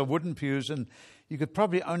pews are wooden pews, and you could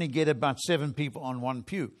probably only get about 7 people on one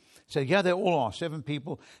pew. So yeah, they all are 7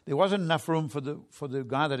 people. There wasn't enough room for the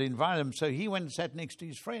guy that invited him, so he went and sat next to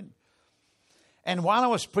his friend. And while I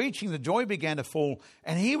was preaching, the joy began to fall,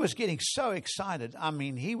 and he was getting so excited. I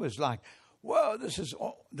mean, he was like, "Whoa, this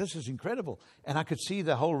is incredible!" And I could see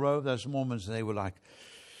the whole row of those Mormons, and they were like,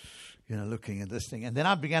 you know, looking at this thing. And then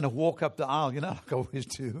I began to walk up the aisle, you know, like I always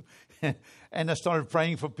do. And I started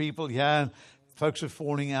praying for people. Yeah, folks were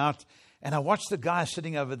falling out. And I watched the guy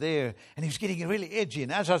sitting over there, and he was getting really edgy.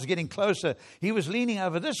 And as I was getting closer, he was leaning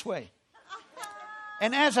over this way.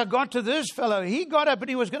 And as I got to this fellow, he got up and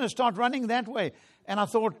he was going to start running that way. And I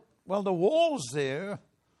thought, well, the wall's there.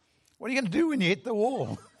 What are you going to do when you hit the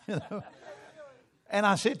wall? You know? And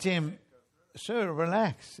I said to him, "Sir,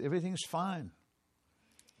 relax. Everything's fine."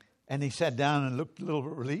 And he sat down and looked a little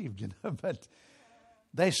bit relieved, you know. But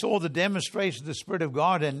they saw the demonstration of the Spirit of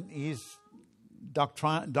God, and his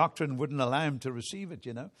doctrine wouldn't allow him to receive it,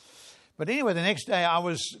 you know. But anyway, the next day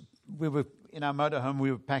we were in our motorhome,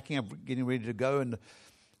 we were packing up, getting ready to go, and the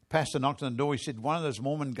pastor knocked on the door. He said, "One of those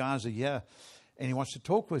Mormon guys are here, and he wants to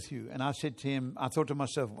talk with you." And I said to him, I thought to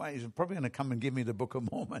myself, well, he's probably going to come and give me the Book of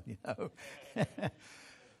Mormon, you know.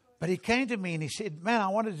 But he came to me and he said, "Man, I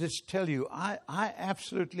wanted to just tell you, I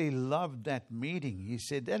absolutely loved that meeting." He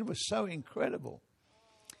said, "That was so incredible."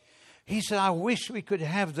 He said, "I wish we could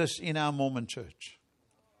have this in our Mormon church."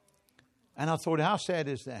 And I thought, how sad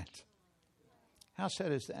is that? How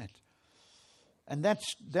sad is that? And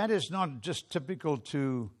that is not just typical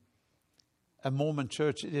to a Mormon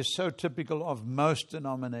church. It is so typical of most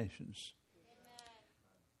denominations.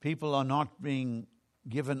 People are not being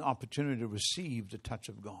given opportunity to receive the touch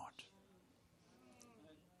of God.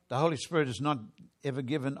 The Holy Spirit is not ever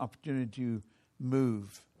given opportunity to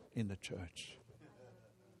move in the church.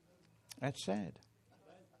 That's sad.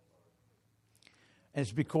 And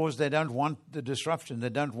it's because they don't want the disruption. They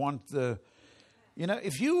don't want the... You know,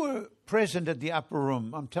 if you were present at the upper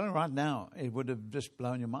room, I'm telling you right now, it would have just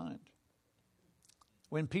blown your mind.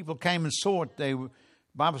 When people came and saw it, the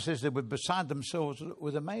Bible says they were beside themselves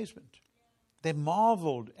with amazement. They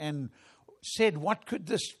marveled and said, "What could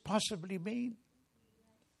this possibly mean?"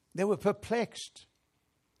 They were perplexed.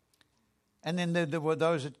 And then there were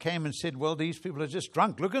those that came and said, "Well, these people are just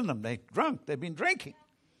drunk. Look at them. They're drunk. They've been drinking."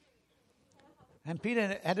 And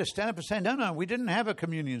Peter had to stand up and say, No, we didn't have a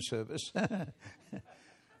communion service.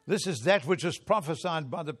 This is that which was prophesied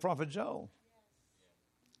by the prophet Joel.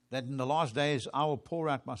 That in the last days I will pour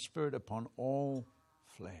out my Spirit upon all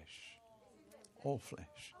flesh. All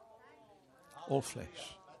flesh. All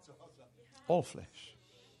flesh. All flesh.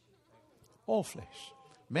 All flesh.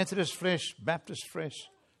 Methodist flesh, Baptist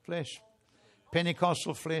flesh,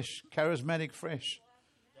 Pentecostal flesh, charismatic flesh,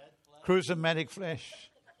 cruisomatic flesh,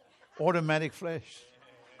 automatic flesh,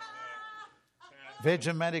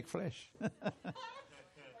 Vegematic flesh.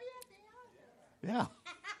 Yeah.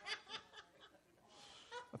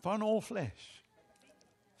 Upon all flesh.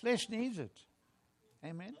 Flesh needs it.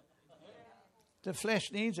 Amen. The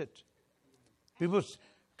flesh needs it. People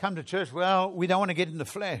come to church, "Well, we don't want to get in the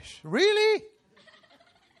flesh." Really?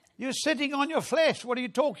 You're sitting on your flesh. What are you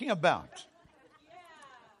talking about?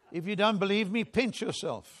 If you don't believe me, pinch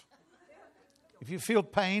yourself. If you feel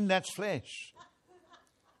pain, that's flesh.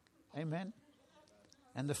 Amen.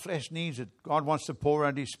 And the flesh needs it. God wants to pour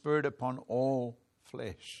out His Spirit upon all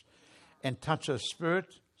flesh and touch us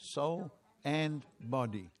spirit, soul, and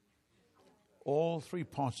body. All 3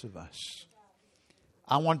 parts of us.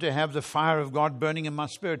 I want to have the fire of God burning in my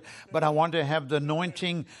spirit, but I want to have the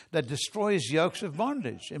anointing that destroys yokes of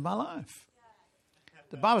bondage in my life.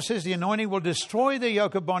 The Bible says the anointing will destroy the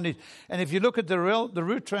yoke of bondage. And if you look at the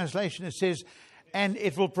root translation, it says, and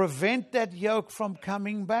it will prevent that yoke from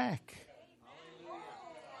coming back.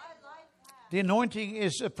 The anointing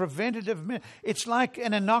is a preventative. It's like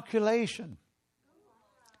an inoculation.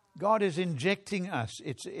 God is injecting us.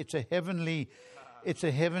 It's a heavenly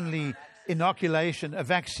inoculation, a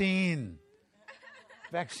vaccine.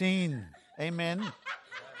 Vaccine. Amen.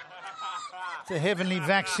 It's a heavenly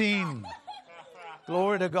vaccine.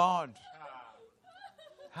 Glory to God.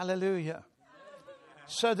 Hallelujah.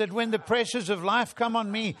 So that when the pressures of life come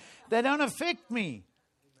on me, they don't affect me.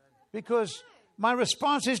 Because my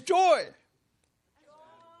response is joy.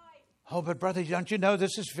 Oh, but brother, don't you know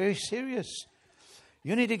this is very serious?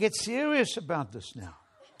 You need to get serious about this now.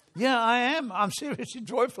 Yeah, I am. I'm seriously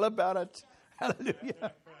joyful about it.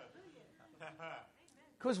 Hallelujah.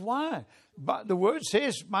 Because why? But the word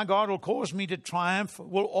says, my God will cause me to triumph,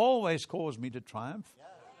 will always cause me to triumph.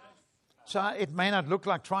 So it may not look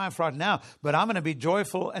like triumph right now, but I'm going to be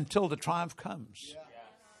joyful until the triumph comes.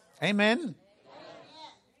 Amen.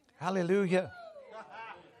 Hallelujah.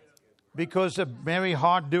 Because a merry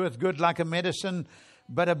heart doeth good like a medicine,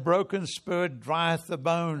 but a broken spirit drieth the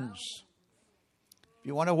bones. If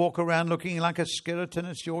you want to walk around looking like a skeleton,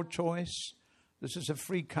 it's your choice. This is a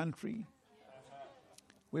free country.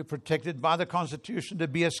 We're protected by the Constitution to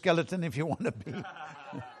be a skeleton if you want to be.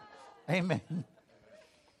 Amen.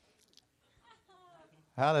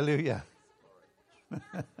 Hallelujah.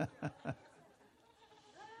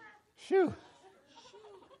 Shoo.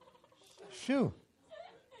 Shoo.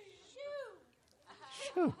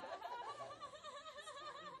 Shoo.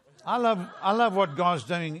 I love what God's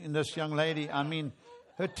doing in this young lady. I mean,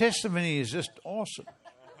 her testimony is just awesome.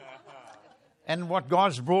 And what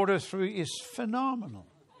God's brought her through is phenomenal.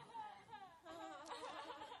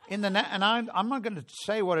 I'm not going to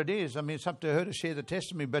say what it is. I mean, it's up to her to share the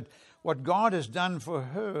testimony. But what God has done for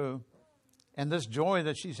her and this joy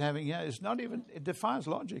that she's having here is not even, it defies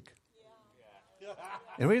logic.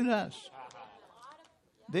 It really does.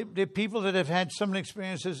 There are people that have had similar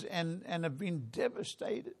experiences and have been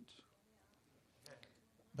devastated.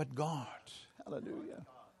 But God, hallelujah.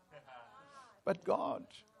 But God.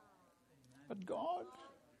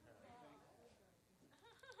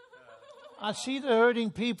 I see the hurting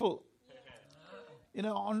people. You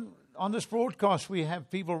know, on this broadcast, we have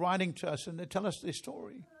people writing to us and they tell us their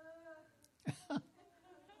story.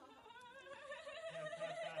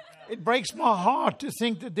 It breaks my heart to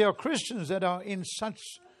think that there are Christians that are in such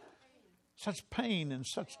pain and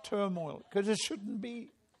such turmoil, because it shouldn't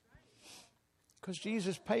be. Because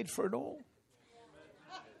Jesus paid for it all.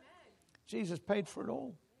 Jesus paid for it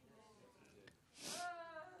all.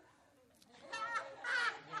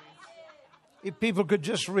 If people could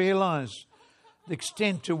just realize the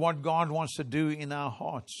extent to what God wants to do in our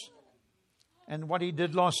hearts. And what He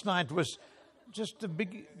did last night was just the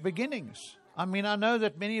beginnings. I mean, I know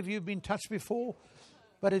that many of you have been touched before,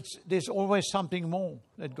 but there's always something more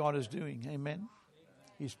that God is doing. Amen.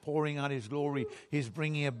 He's pouring out His glory. He's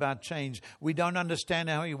bringing about change. We don't understand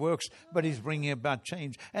how He works, but He's bringing about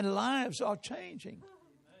change. And lives are changing.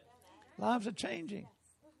 Lives are changing.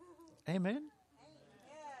 Amen.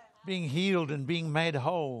 Being healed and being made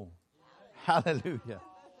whole. Hallelujah.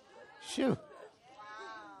 Shoo.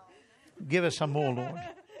 Give us some more, Lord.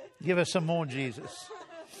 Give us some more, Jesus.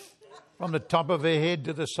 From the top of her head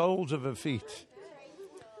to the soles of her feet.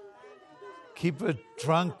 Keep her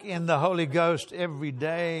drunk in the Holy Ghost every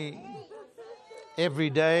day.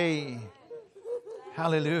 Every day.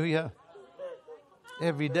 Hallelujah.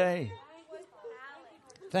 Every day.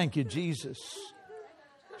 Thank you, Jesus.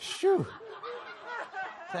 Shoo.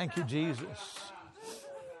 Thank you, Jesus.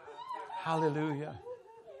 Hallelujah.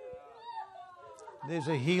 There's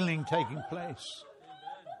a healing taking place.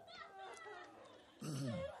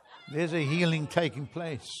 There's a healing taking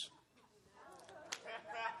place.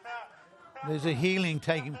 There's a healing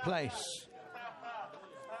taking place.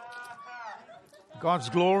 God's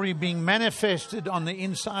glory being manifested on the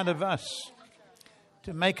inside of us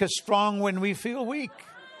to make us strong when we feel weak.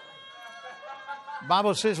 The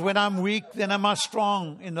Bible says, when I'm weak, then am I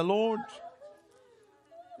strong in the Lord.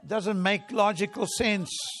 It doesn't make logical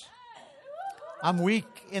sense. I'm weak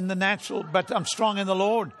in the natural, but I'm strong in the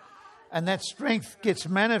Lord. And that strength gets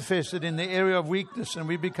manifested in the area of weakness, and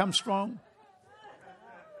we become strong.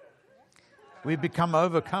 We become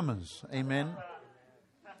overcomers. Amen.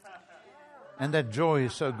 And that joy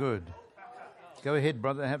is so good. Go ahead,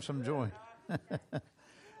 brother, have some joy.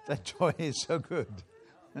 That joy is so good.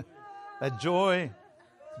 That joy.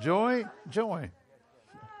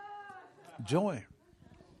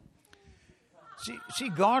 See,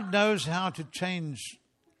 God knows how to change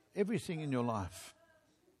everything in your life.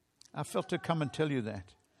 I felt to come and tell you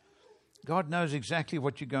that. God knows exactly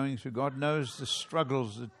what you're going through. God knows the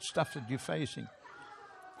struggles, the stuff that you're facing.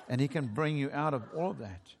 And He can bring you out of all of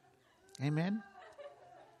that. Amen?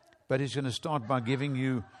 But He's going to start by giving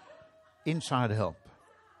you inside help.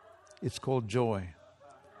 It's called joy.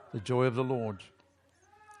 The joy of the Lord.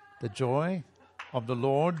 The joy of the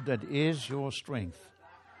Lord that is your strength.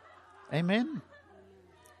 Amen?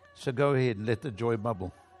 So go ahead and let the joy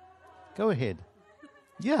bubble. Go ahead.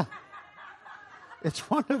 Yeah. It's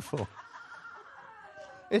wonderful.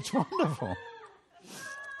 It's wonderful.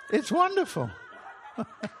 It's wonderful.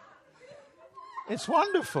 It's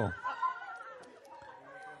wonderful.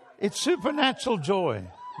 It's supernatural joy.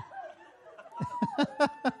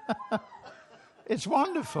 It's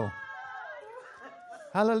wonderful.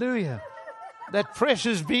 Hallelujah. That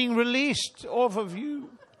pressure's being released off of you.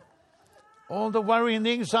 All the worry and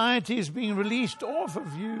the anxiety is being released off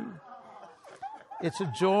of you. It's a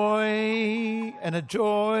joy and a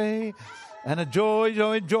joy and a joy,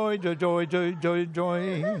 joy, joy, joy, joy, joy, joy,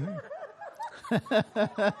 joy.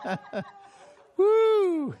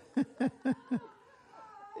 Woo!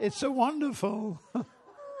 It's so wonderful.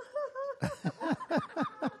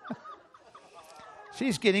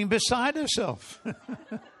 She's getting beside herself.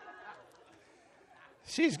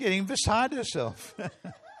 She's getting beside herself.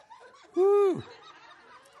 Woo!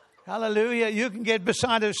 Hallelujah. You can get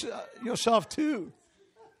beside yourself too.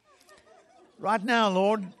 Right now,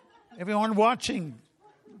 Lord, everyone watching,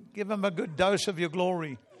 give them a good dose of your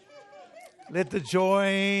glory. Let the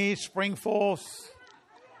joy spring forth.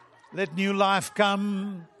 Let new life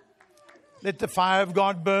come. Let the fire of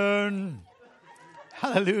God burn.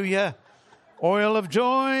 Hallelujah. Oil of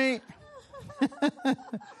joy.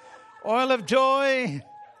 Oil of joy.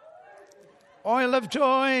 Oil of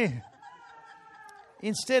joy.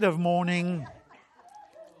 Instead of mourning.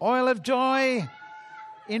 Oil of joy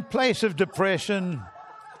in place of depression.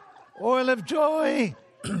 Oil of joy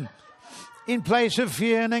in place of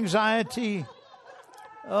fear and anxiety.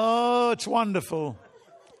 Oh, it's wonderful.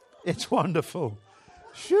 It's wonderful.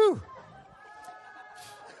 Shoo.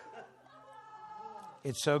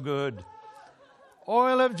 It's so good.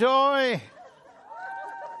 Oil of joy.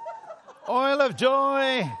 Oil of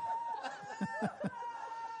joy.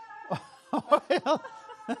 Oil.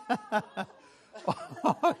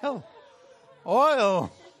 Oil.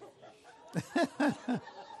 Oil.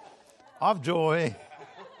 Of joy.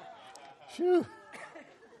 Shoo.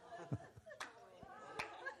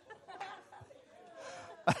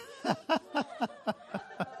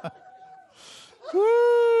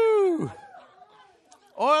 Woo.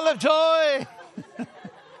 Oil of joy.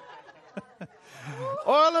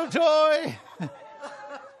 Oil of joy.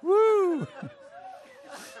 Woo.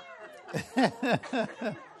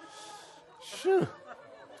 Shoo.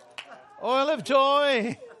 Oil of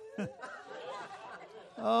joy.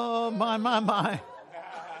 Oh, my.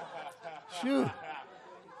 Shoo.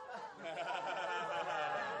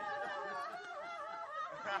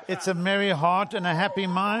 It's a merry heart and a happy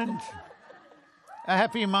mind. A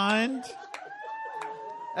happy mind.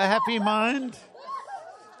 A happy mind.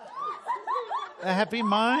 A happy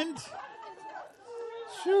mind.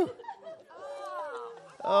 Shoo.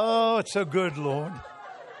 Oh, it's so good, Lord.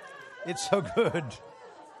 It's so good.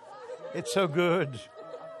 It's so good.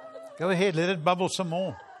 Go ahead, let it bubble some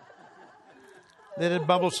more. Let it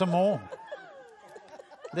bubble some more.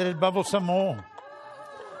 Let it bubble some more.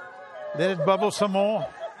 Let it bubble some more.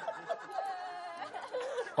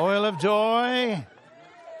 Oil of joy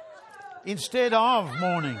instead of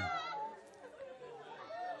mourning.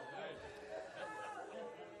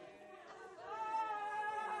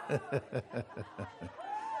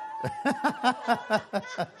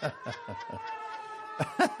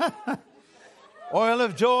 Oil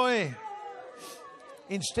of joy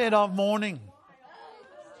instead of mourning.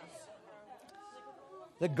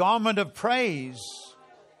 The garment of praise.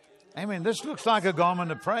 Amen. This looks like a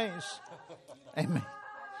garment of praise. Amen.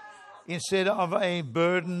 Instead of a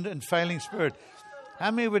burdened and failing spirit.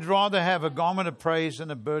 How many would rather have a garment of praise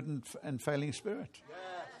than a burdened and failing spirit?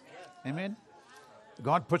 Amen.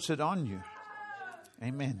 God puts it on you.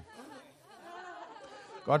 Amen.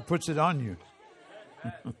 God puts it on you.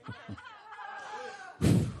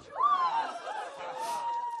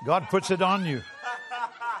 God puts it on you.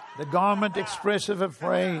 The garment expressive of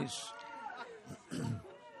praise.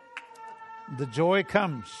 The joy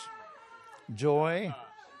comes. Joy.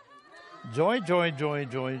 Joy, joy, joy,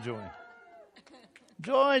 joy, joy.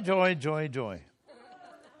 Joy, joy, joy, joy.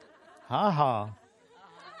 Ha ha.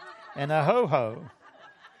 And a ho ho.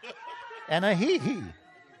 And a hee hee.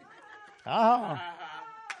 Ha ha.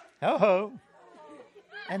 Ho ho.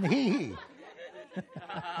 and he.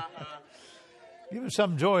 Give him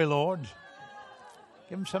some joy, Lord.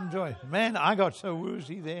 Give him some joy. Man, I got so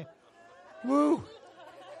woozy there. Woo.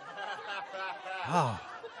 Oh.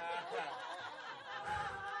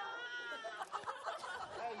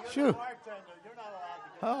 Shoo.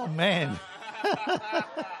 Oh, man.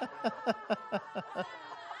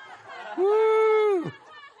 Woo.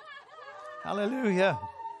 Hallelujah.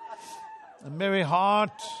 A merry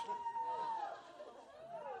heart.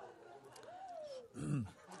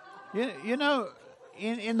 You know,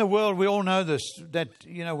 in the world, we all know this, that,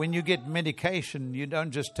 you know, when you get medication, you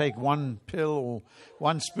don't just take one pill or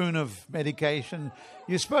one spoon of medication.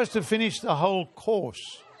 You're supposed to finish the whole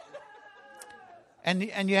course.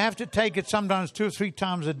 And you have to take it sometimes 2 or 3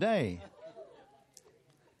 times a day.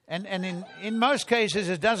 And in most cases,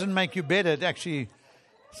 it doesn't make you better. It actually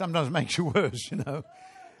sometimes makes you worse, you know.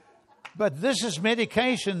 But this is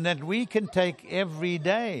medication that we can take every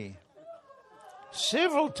day.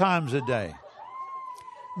 Several times a day.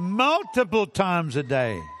 Multiple times a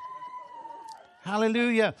day.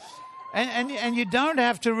 Hallelujah. And you don't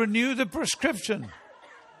have to renew the prescription.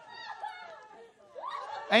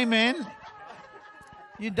 Amen.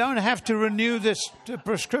 You don't have to renew the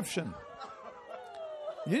prescription.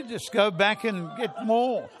 You just go back and get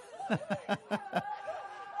more.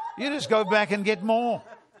 You just go back and get more.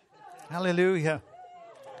 Hallelujah.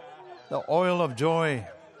 The oil of joy.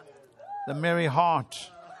 The merry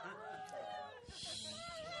heart.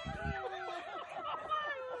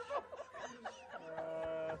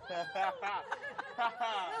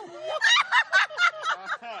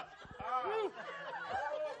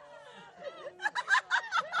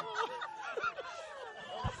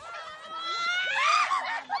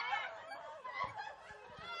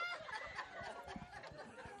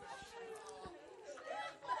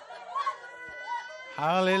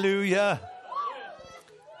 Hallelujah.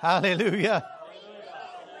 Hallelujah.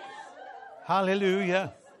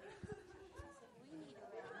 Hallelujah.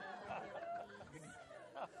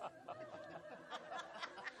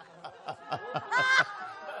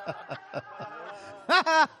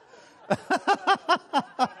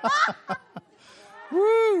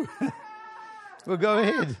 Woo. Well, go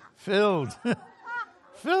ahead. Filled.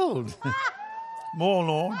 Filled. More,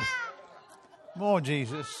 Lord. More,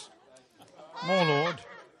 Jesus. More, Lord.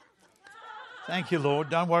 Thank you, Lord.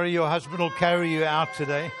 Don't worry, your husband will carry you out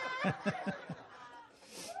today.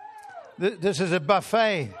 This is a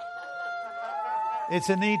buffet. It's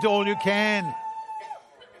an eat all you can.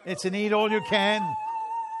 It's an eat all you can.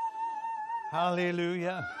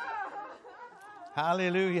 Hallelujah.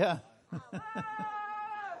 Hallelujah.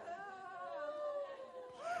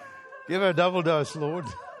 Give her a double dose, Lord.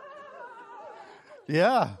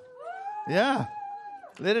 Yeah. Yeah.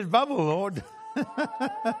 Let it bubble, Lord.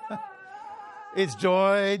 It's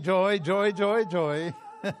joy, joy, joy, joy, joy.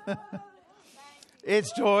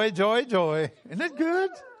 It's joy, joy, joy. Isn't it good?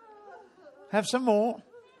 Have some more.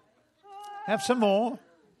 Have some more.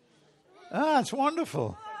 Ah, it's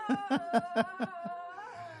wonderful.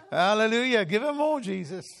 Hallelujah. Give her more,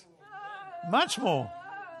 Jesus. Much more.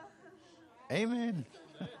 Amen.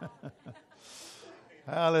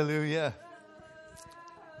 Hallelujah.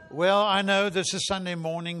 Well, I know this is Sunday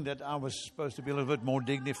morning that I was supposed to be a little bit more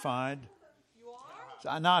dignified. So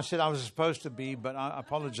I know I said I was supposed to be, but I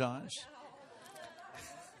apologize.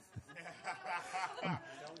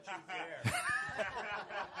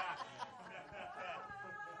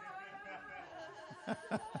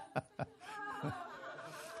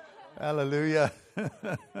 Hallelujah.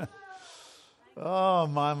 Oh,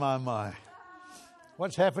 my.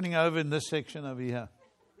 What's happening over in this section over here?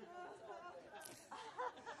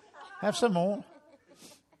 Have some more.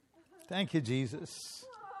 Thank you, Jesus.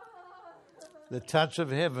 The touch of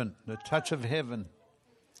heaven, the touch of heaven,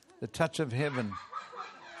 the touch of heaven,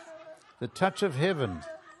 the touch of heaven,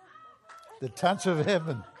 the touch of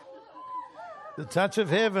heaven, the touch of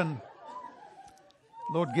heaven.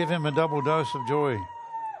 Lord, give him a double dose of joy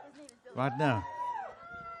right now.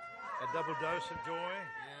 A double dose of joy,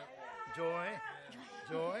 joy,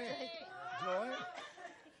 joy, joy,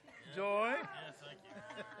 joy.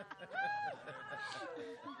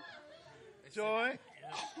 Joy.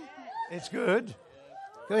 It's good.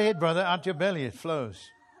 Go ahead, brother. Out your belly it flows.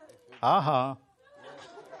 Aha.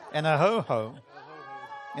 And a ho-ho.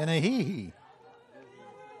 And a hee-hee.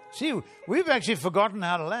 See, we've actually forgotten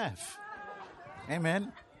how to laugh.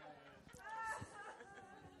 Amen.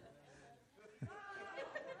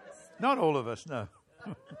 Not all of us, no.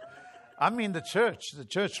 I mean the church. The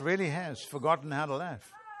church really has forgotten how to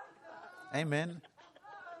laugh. Amen.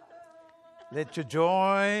 Let your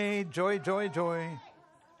joy, joy, joy, joy.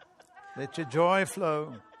 Let your joy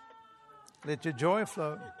flow. Let your joy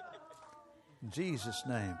flow. In Jesus'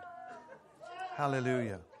 name.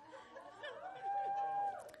 Hallelujah.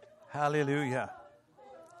 Hallelujah.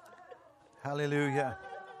 Hallelujah.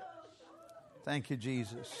 Thank you,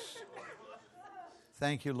 Jesus.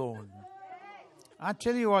 Thank you, Lord. I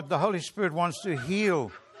tell you what, the Holy Spirit wants to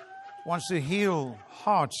heal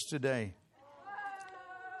hearts today.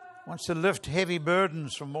 Wants to lift heavy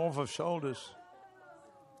burdens from off of shoulders.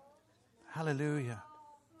 Hallelujah.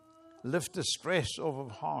 Lift the stress off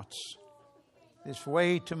of hearts. There's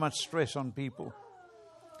way too much stress on people.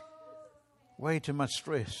 Way too much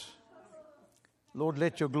stress. Lord,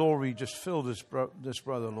 let your glory just fill this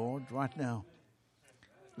brother, Lord, right now.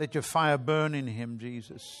 Let your fire burn in him,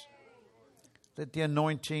 Jesus. Let the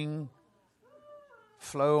anointing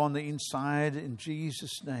flow on the inside in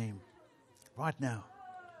Jesus' name. Right now.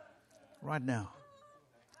 Right now.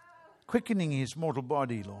 Quickening his mortal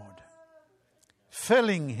body, Lord.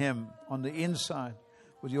 Filling him on the inside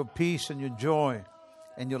with your peace and your joy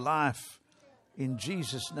and your life. In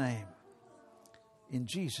Jesus' name. In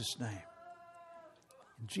Jesus' name.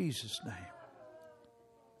 In Jesus' name.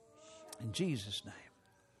 In Jesus' name.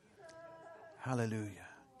 Hallelujah.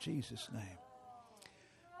 Jesus' name.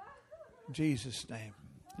 Jesus' name.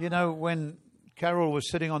 You know, when Carol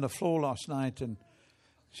was sitting on the floor last night and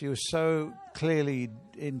she was so clearly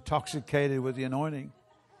intoxicated with the anointing,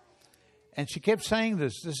 and she kept saying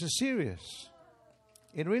this is serious.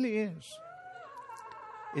 It really is.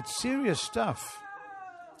 It's serious stuff.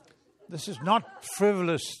 This is not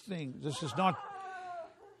frivolous thing. This is not,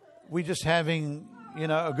 we're just having,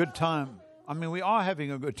 a good time. I mean, we are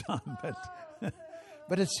having a good time,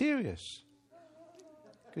 but it's serious.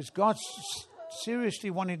 Because God's seriously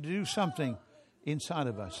wanting to do something inside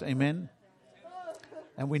of us. Amen?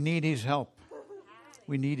 And we need His help.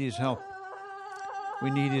 We need His help. We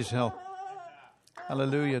need His help.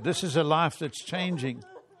 Hallelujah. This is a life that's changing.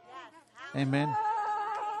 Amen.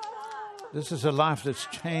 This is a life that's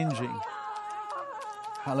changing.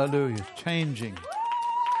 Hallelujah. Changing.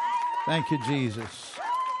 Thank you, Jesus.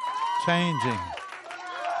 Changing.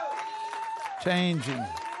 Changing.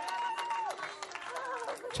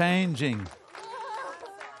 Changing.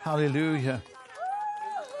 Hallelujah.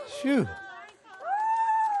 Phew.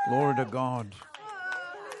 Glory to God.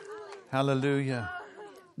 Hallelujah.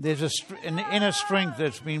 There's an inner strength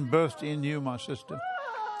that's been birthed in you, my sister,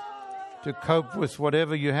 to cope with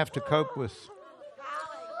whatever you have to cope with.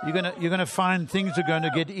 You're gonna find things are going to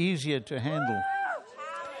get easier to handle,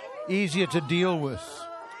 easier to deal with.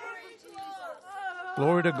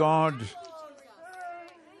 Glory to God.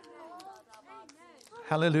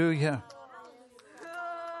 Hallelujah.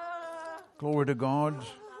 Glory to God.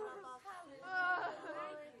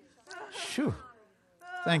 Phew.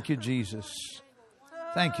 Thank you, Jesus.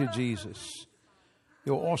 Thank you, Jesus.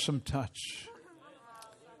 Your awesome touch.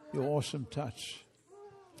 Your awesome touch.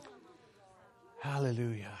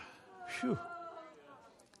 Hallelujah. Phew.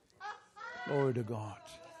 Glory to God.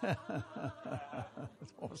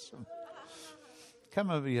 That's awesome. Come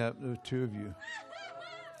over here, the two of you.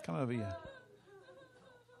 Come over here.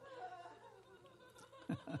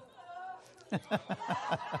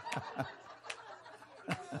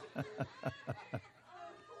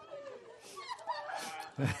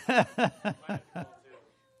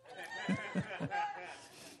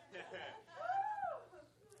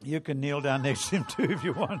 You can kneel down next to him too if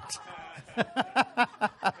you want.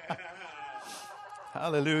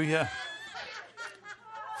 Hallelujah.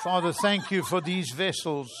 Father, thank you for these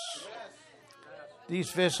vessels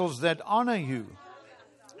that honor you,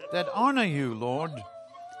 Lord,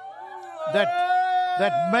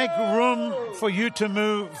 that make room for you to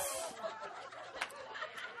move.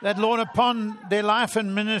 That, Lord, upon their life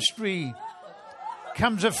and ministry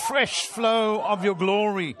comes a fresh flow of your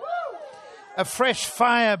glory, a fresh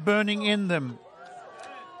fire burning in them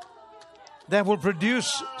that will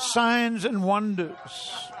produce signs and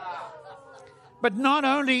wonders. But not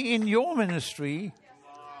only in your ministry,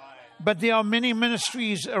 but there are many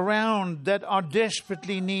ministries around that are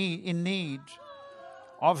desperately in need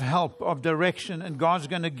of help, of direction, and God's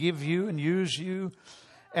going to give you and use you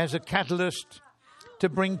as a catalyst to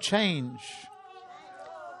bring change.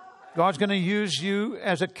 God's going to use you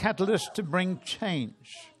as a catalyst to bring change.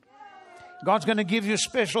 God's going to give you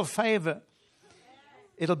special favor.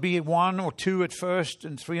 It'll be 1 or 2 at first,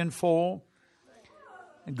 and 3 and 4.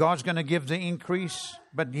 And God's going to give the increase,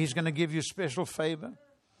 but He's going to give you special favor.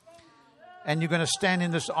 And you're going to stand in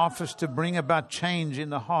this office to bring about change in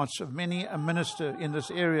the hearts of many a minister in this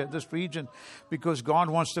area, this region, because God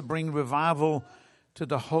wants to bring revival to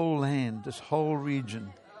the whole land, this whole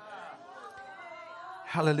region.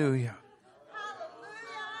 Hallelujah.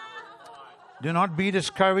 Do not be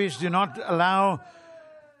discouraged. Do not allow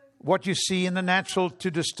what you see in the natural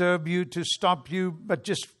to disturb you, to stop you, but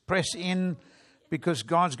just press in, because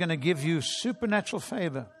God's going to give you supernatural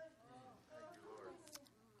favor.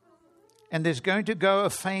 And there's going to go a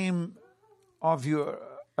fame of you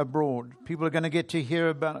abroad. People are going to get to hear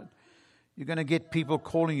about it. You're going to get people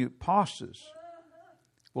calling you. Pastors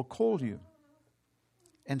will call you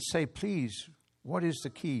and say, please, what is the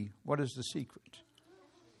key? What is the secret?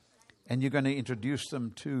 And you're going to introduce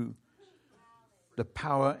them to the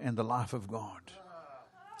power and the life of God.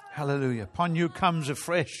 Hallelujah. Upon you comes a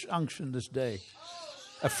fresh unction this day.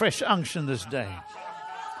 A fresh unction this day.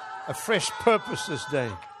 A fresh purpose this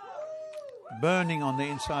day. Burning on the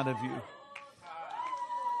inside of you.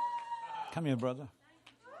 Come here, brother.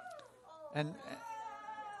 And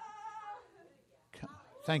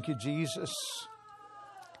thank you, Jesus.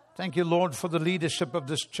 Thank you, Lord, for the leadership of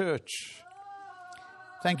this church.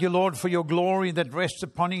 Thank you, Lord, for your glory that rests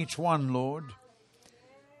upon each one, Lord.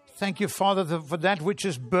 Thank you, Father, for that which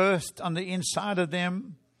is birthed on the inside of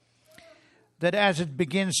them, that as it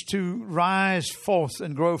begins to rise forth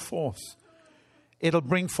and grow forth, it'll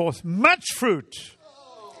bring forth much fruit,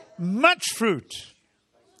 much fruit,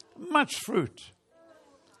 much fruit.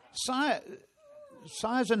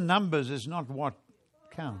 Size and numbers is not what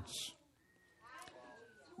counts.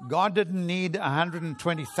 God didn't need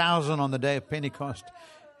 120,000 on the day of Pentecost.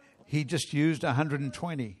 He just used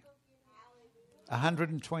 120.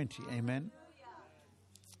 120, amen.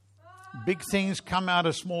 Big things come out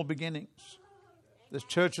of small beginnings. This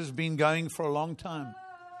church has been going for a long time.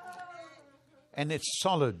 And it's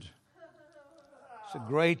solid. It's a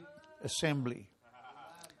great assembly.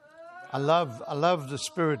 I love the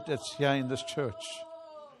spirit that's here in this church.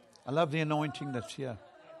 I love the anointing that's here.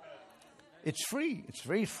 It's free. It's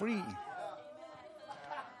very free.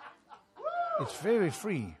 It's very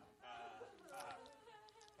free.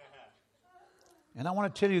 And I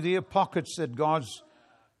want to tell you, there are pockets that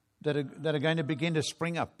that are going to begin to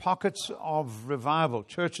spring up. Pockets of revival.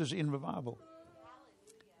 Churches in revival.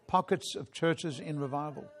 Pockets of churches in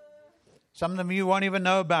revival. Some of them you won't even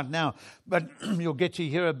know about now, but you'll get to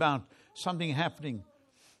hear about something happening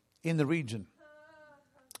in the region.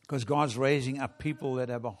 Because God's raising up people that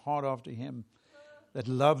have a heart after Him, that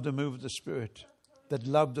love the move of the Spirit, that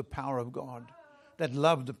love the power of God, that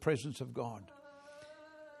love the presence of God,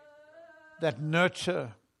 that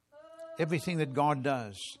nurture everything that God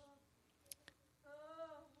does.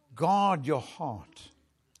 Guard your heart.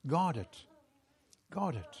 Guard it.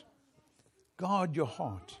 Guard it. Guard your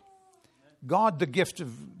heart. Guard the gift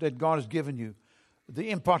that God has given you. The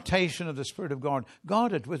impartation of the Spirit of God.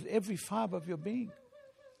 Guard it with every fiber of your being.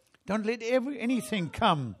 Don't let anything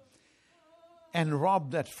come and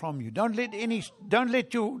rob that from you. Don't let anything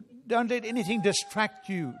distract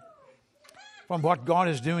you from what God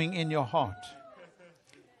is doing in your heart.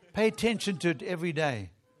 Pay attention to it every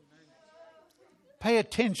day. Pay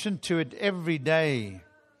attention to it every day.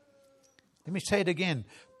 Let me say it again.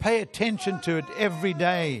 Pay attention to it every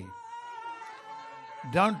day.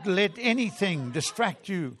 Don't let anything distract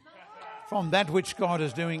you from that which God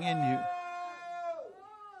is doing in you.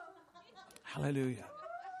 Hallelujah.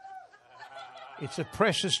 It's a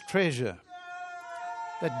precious treasure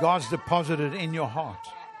that God's deposited in your heart.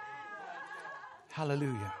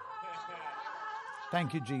 Hallelujah.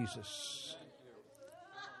 Thank you, Jesus.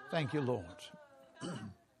 Thank you, Lord.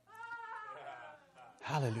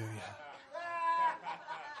 Hallelujah.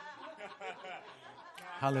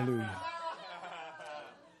 Hallelujah.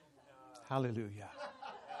 Hallelujah.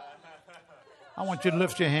 I want you to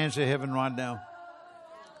lift your hands to heaven right now.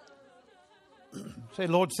 Say,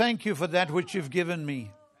 Lord, thank you for that which you've given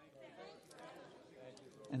me.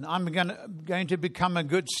 And I'm going to become a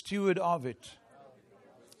good steward of it.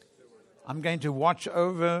 I'm going to watch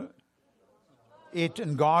over it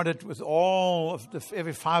and guard it with all of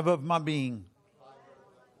every fiber of my being.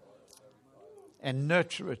 And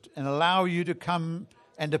nurture it and allow you to come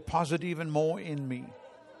and deposit even more in me.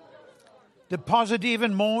 Deposit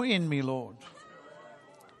even more in me, Lord.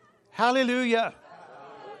 Hallelujah.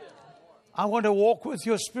 I want to walk with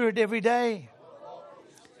your Spirit every day.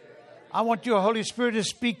 I want your Holy Spirit to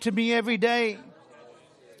speak to me every day.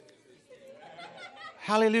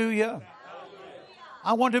 Hallelujah.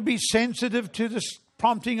 I want to be sensitive to the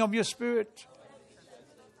prompting of your Spirit.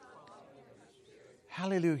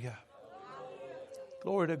 Hallelujah.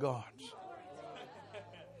 Glory to God.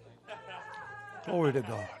 Glory to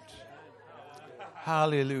God.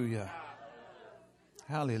 Hallelujah.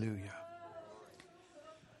 Hallelujah.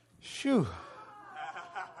 Shoo.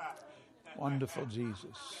 Wonderful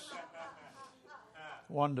Jesus.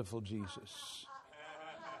 Wonderful Jesus.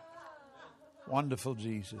 Wonderful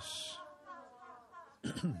Jesus.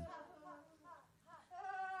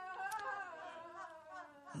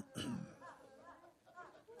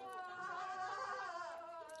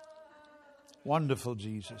 Wonderful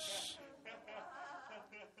Jesus.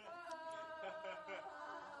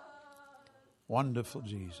 Wonderful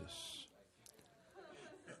Jesus.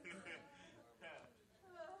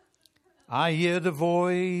 I hear the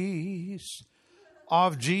voice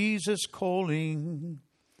of Jesus calling,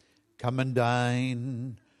 come and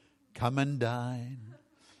dine, come and dine.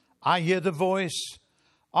 I hear the voice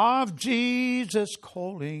of Jesus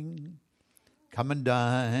calling, come and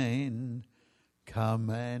dine, come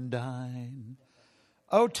and dine.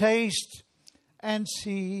 Oh, taste and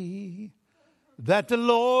see that the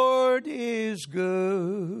Lord is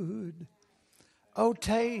good. Oh,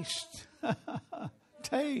 taste,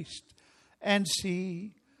 taste and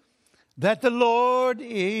see that the Lord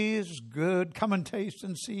is good. Come and taste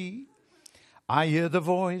and see. I hear the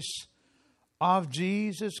voice of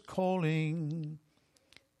Jesus calling.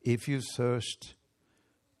 If you thirst,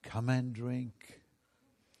 come and drink.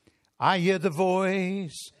 I hear the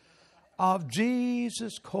voice of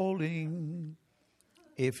Jesus calling.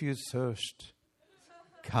 If you thirst,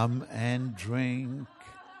 come and drink.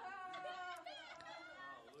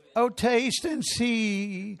 Oh, taste and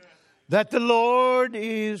see that the Lord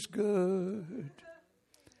is good.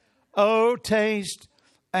 Oh, taste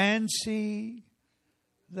and see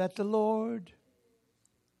that the Lord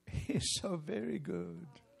is so very good.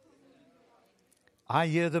 I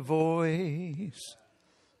hear the voice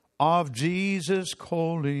of Jesus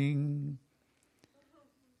calling.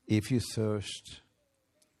 If you thirst,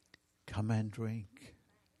 come and drink.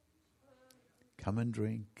 Come and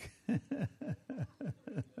drink.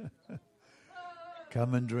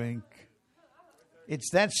 Come and drink. It's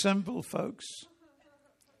that simple, folks.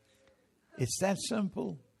 It's that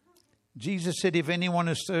simple. Jesus said, if anyone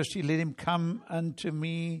is thirsty, let him come unto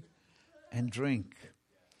me and drink.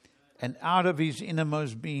 And out of his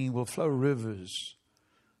innermost being will flow rivers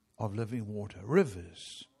of living water.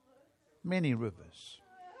 Rivers. Many rivers.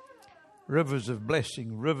 Rivers of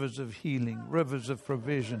blessing, rivers of healing, rivers of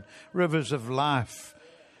provision, rivers of life,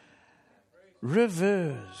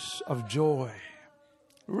 rivers of joy,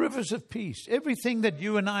 rivers of peace. Everything that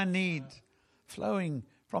you and I need flowing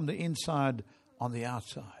from the inside on the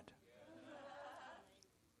outside.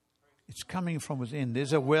 It's coming from within.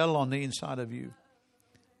 There's a well on the inside of you.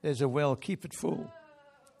 There's a well. Keep it full.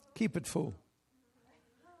 Keep it full.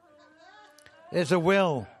 There's a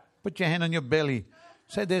well. Put your hand on your belly.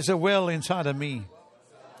 Say, there's a well inside of me.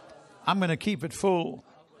 I'm going to keep it full.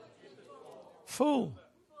 Full.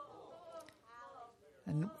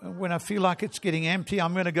 And when I feel like it's getting empty,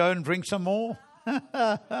 I'm going to go and drink some more.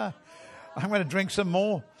 I'm going to drink some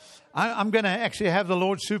more. I'm going to actually have the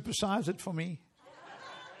Lord supersize it for me.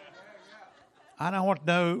 I don't want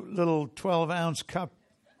no little 12-ounce cup.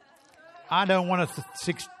 I don't want a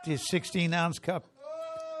 16-ounce cup.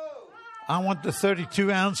 I want the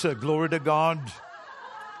 32-ouncer. Glory to God.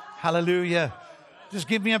 Hallelujah. Just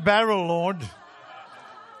give me a barrel, Lord.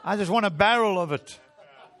 I just want a barrel of it.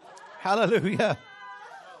 Hallelujah.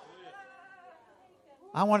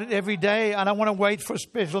 I want it every day. I don't want to wait for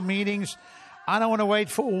special meetings. I don't want to wait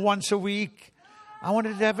for once a week. I want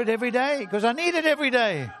to have it every day because I need it every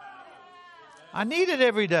day. I need it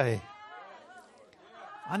every day.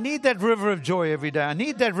 I need that river of joy every day. I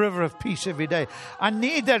need that river of peace every day. I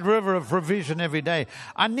need that river of provision every day.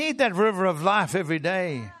 I need that river of life every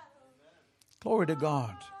day. Glory to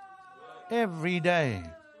God. Every day.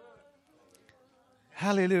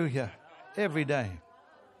 Hallelujah. Every day.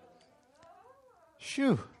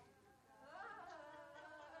 Shoo.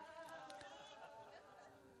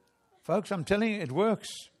 Folks, I'm telling you, it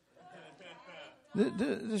works.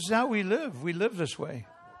 This is how we live. We live this way.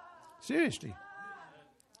 Seriously.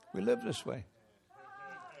 We live this way.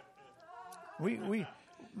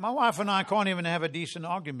 My wife and I can't even have a decent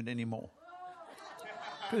argument anymore.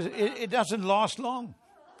 Because it doesn't last long.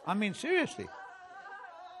 I mean, seriously.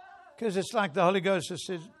 Because it's like the Holy Ghost just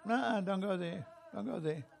says, no, don't go there. Don't go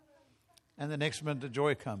there. And the next minute the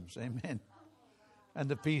joy comes. Amen. And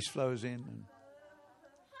the peace flows in.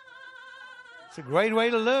 It's a great way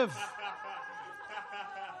to live.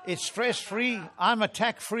 It's stress-free. I'm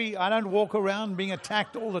attack-free. I don't walk around being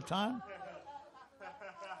attacked all the time.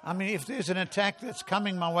 I mean, if there's an attack that's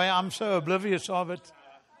coming my way, I'm so oblivious of it.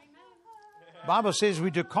 The Bible says we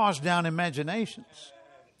do cast down imaginations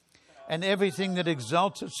and everything that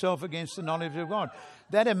exalts itself against the knowledge of God.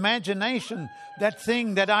 That imagination, that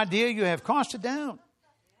thing, that idea you have, cast it down.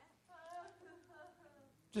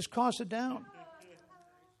 Just cast it down.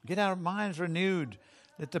 Get our minds renewed.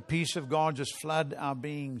 Let the peace of God just flood our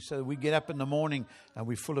being so we get up in the morning and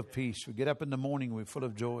we're full of peace. We get up in the morning, we're full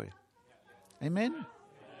of joy. Amen?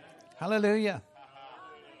 Hallelujah.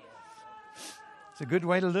 It's a good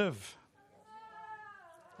way to live.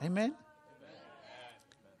 Amen?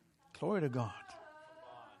 Glory to God.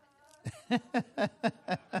 It's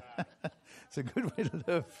a good way to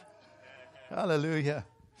live. Hallelujah.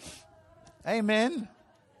 Amen.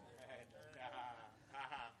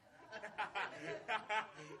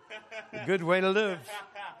 It's a good way to live.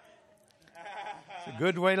 It's a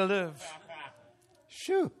good way to live.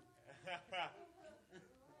 Shoo.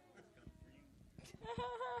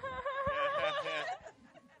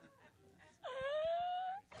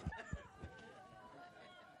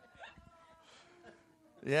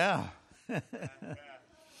 Yeah.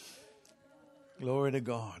 Glory to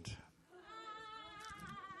God.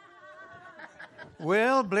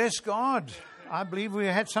 Well, bless God. I believe we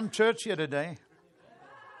had some church here today.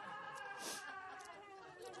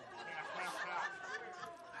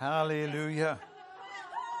 Hallelujah.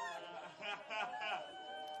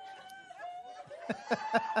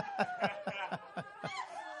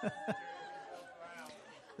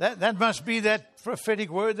 That must be that prophetic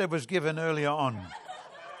word that was given earlier on.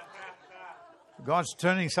 God's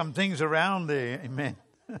turning some things around there. Amen.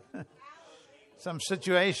 Some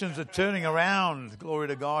situations are turning around. Glory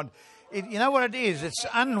to God. You know what it is? It's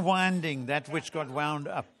unwinding that which got wound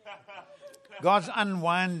up. God's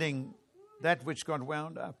unwinding that which got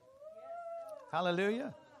wound up.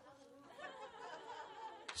 Hallelujah.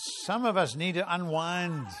 Some of us need to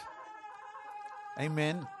unwind.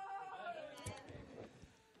 Amen.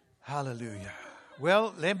 Hallelujah.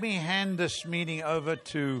 Well, let me hand this meeting over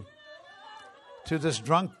to this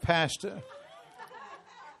drunk pastor.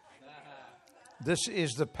 This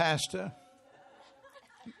is the pastor.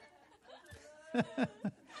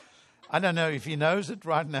 I don't know if he knows it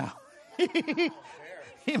right now.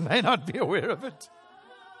 He may not be aware of it.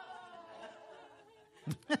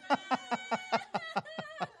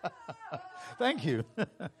 Thank you.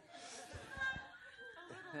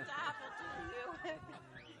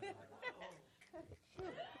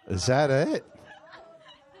 Is that it?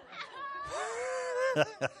 Tim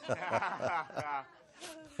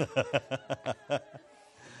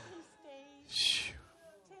stays.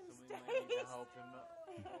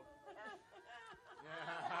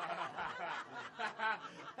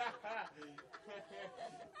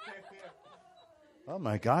 Oh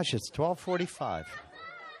my gosh, it's 12:45. Who looks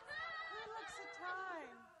at time?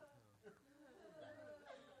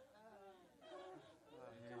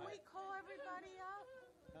 Can we call everybody up?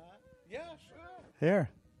 Yeah, sure. Here.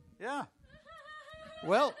 Yeah.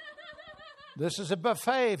 Well, this is a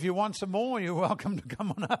buffet. If you want some more, you're welcome to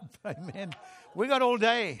come on up. Amen. We got all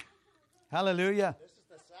day. Hallelujah. This is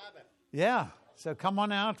the Sabbath. Yeah. So come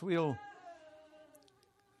on out. We'll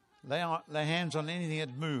lay hands on anything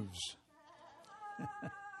that moves.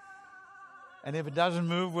 And if it doesn't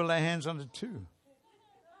move, we'll lay hands on it too.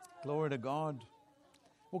 Glory to God.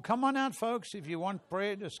 Well, come on out, folks. If you want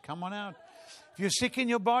prayer, just come on out. If you're sick in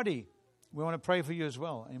your body, we want to pray for you as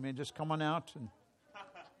well. Amen. Just come on out. And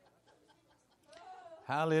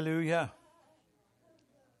hallelujah.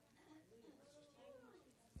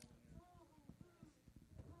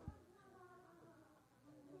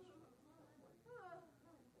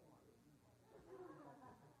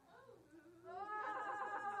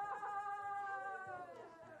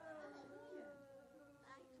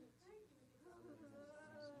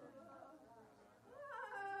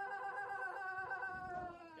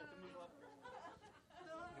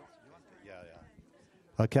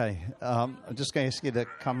 Okay, I'm just going to ask you to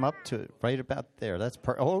come up to right about there. That's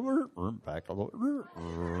back a little.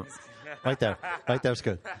 Right there. Right there's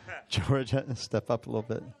good. George, step up a little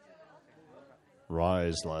bit.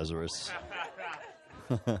 Rise, Lazarus.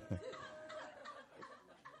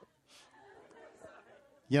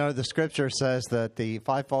 You know, the scripture says that the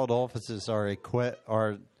fivefold offices are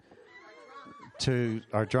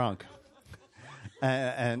drunk,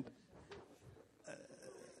 and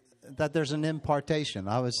that there's an impartation.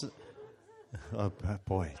 Oh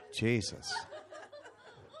boy, Jesus.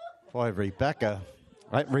 Boy, Rebecca.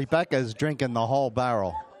 Right? Rebecca is drinking the whole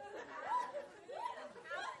barrel.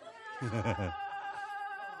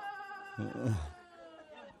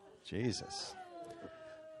 Jesus.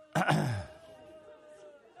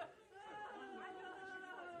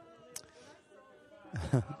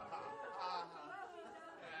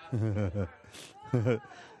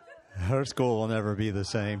 Her school will never be the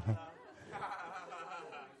same.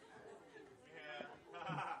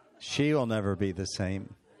 She will never be the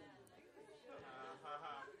same.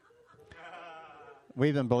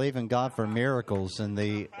 We've been believing God for miracles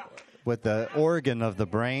with the organ of the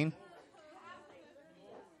brain.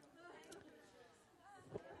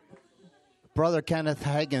 Brother Kenneth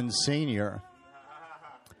Hagin Sr.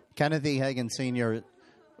 Kenneth E. Hagin Sr.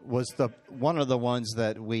 was one of the ones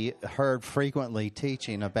that we heard frequently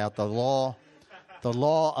teaching about the law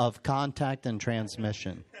of contact and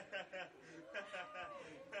transmission.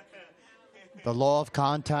 The law of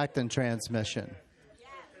contact and transmission.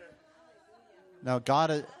 Now,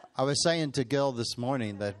 I was saying to Gil this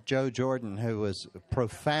morning that Joe Jordan, who was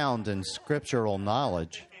profound in scriptural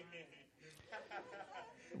knowledge,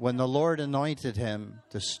 when the Lord anointed him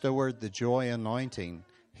to steward the joy anointing,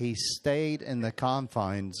 he stayed in the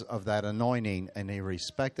confines of that anointing, and he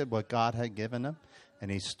respected what God had given him, and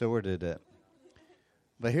he stewarded it.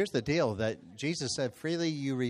 But here's the deal, that Jesus said, freely you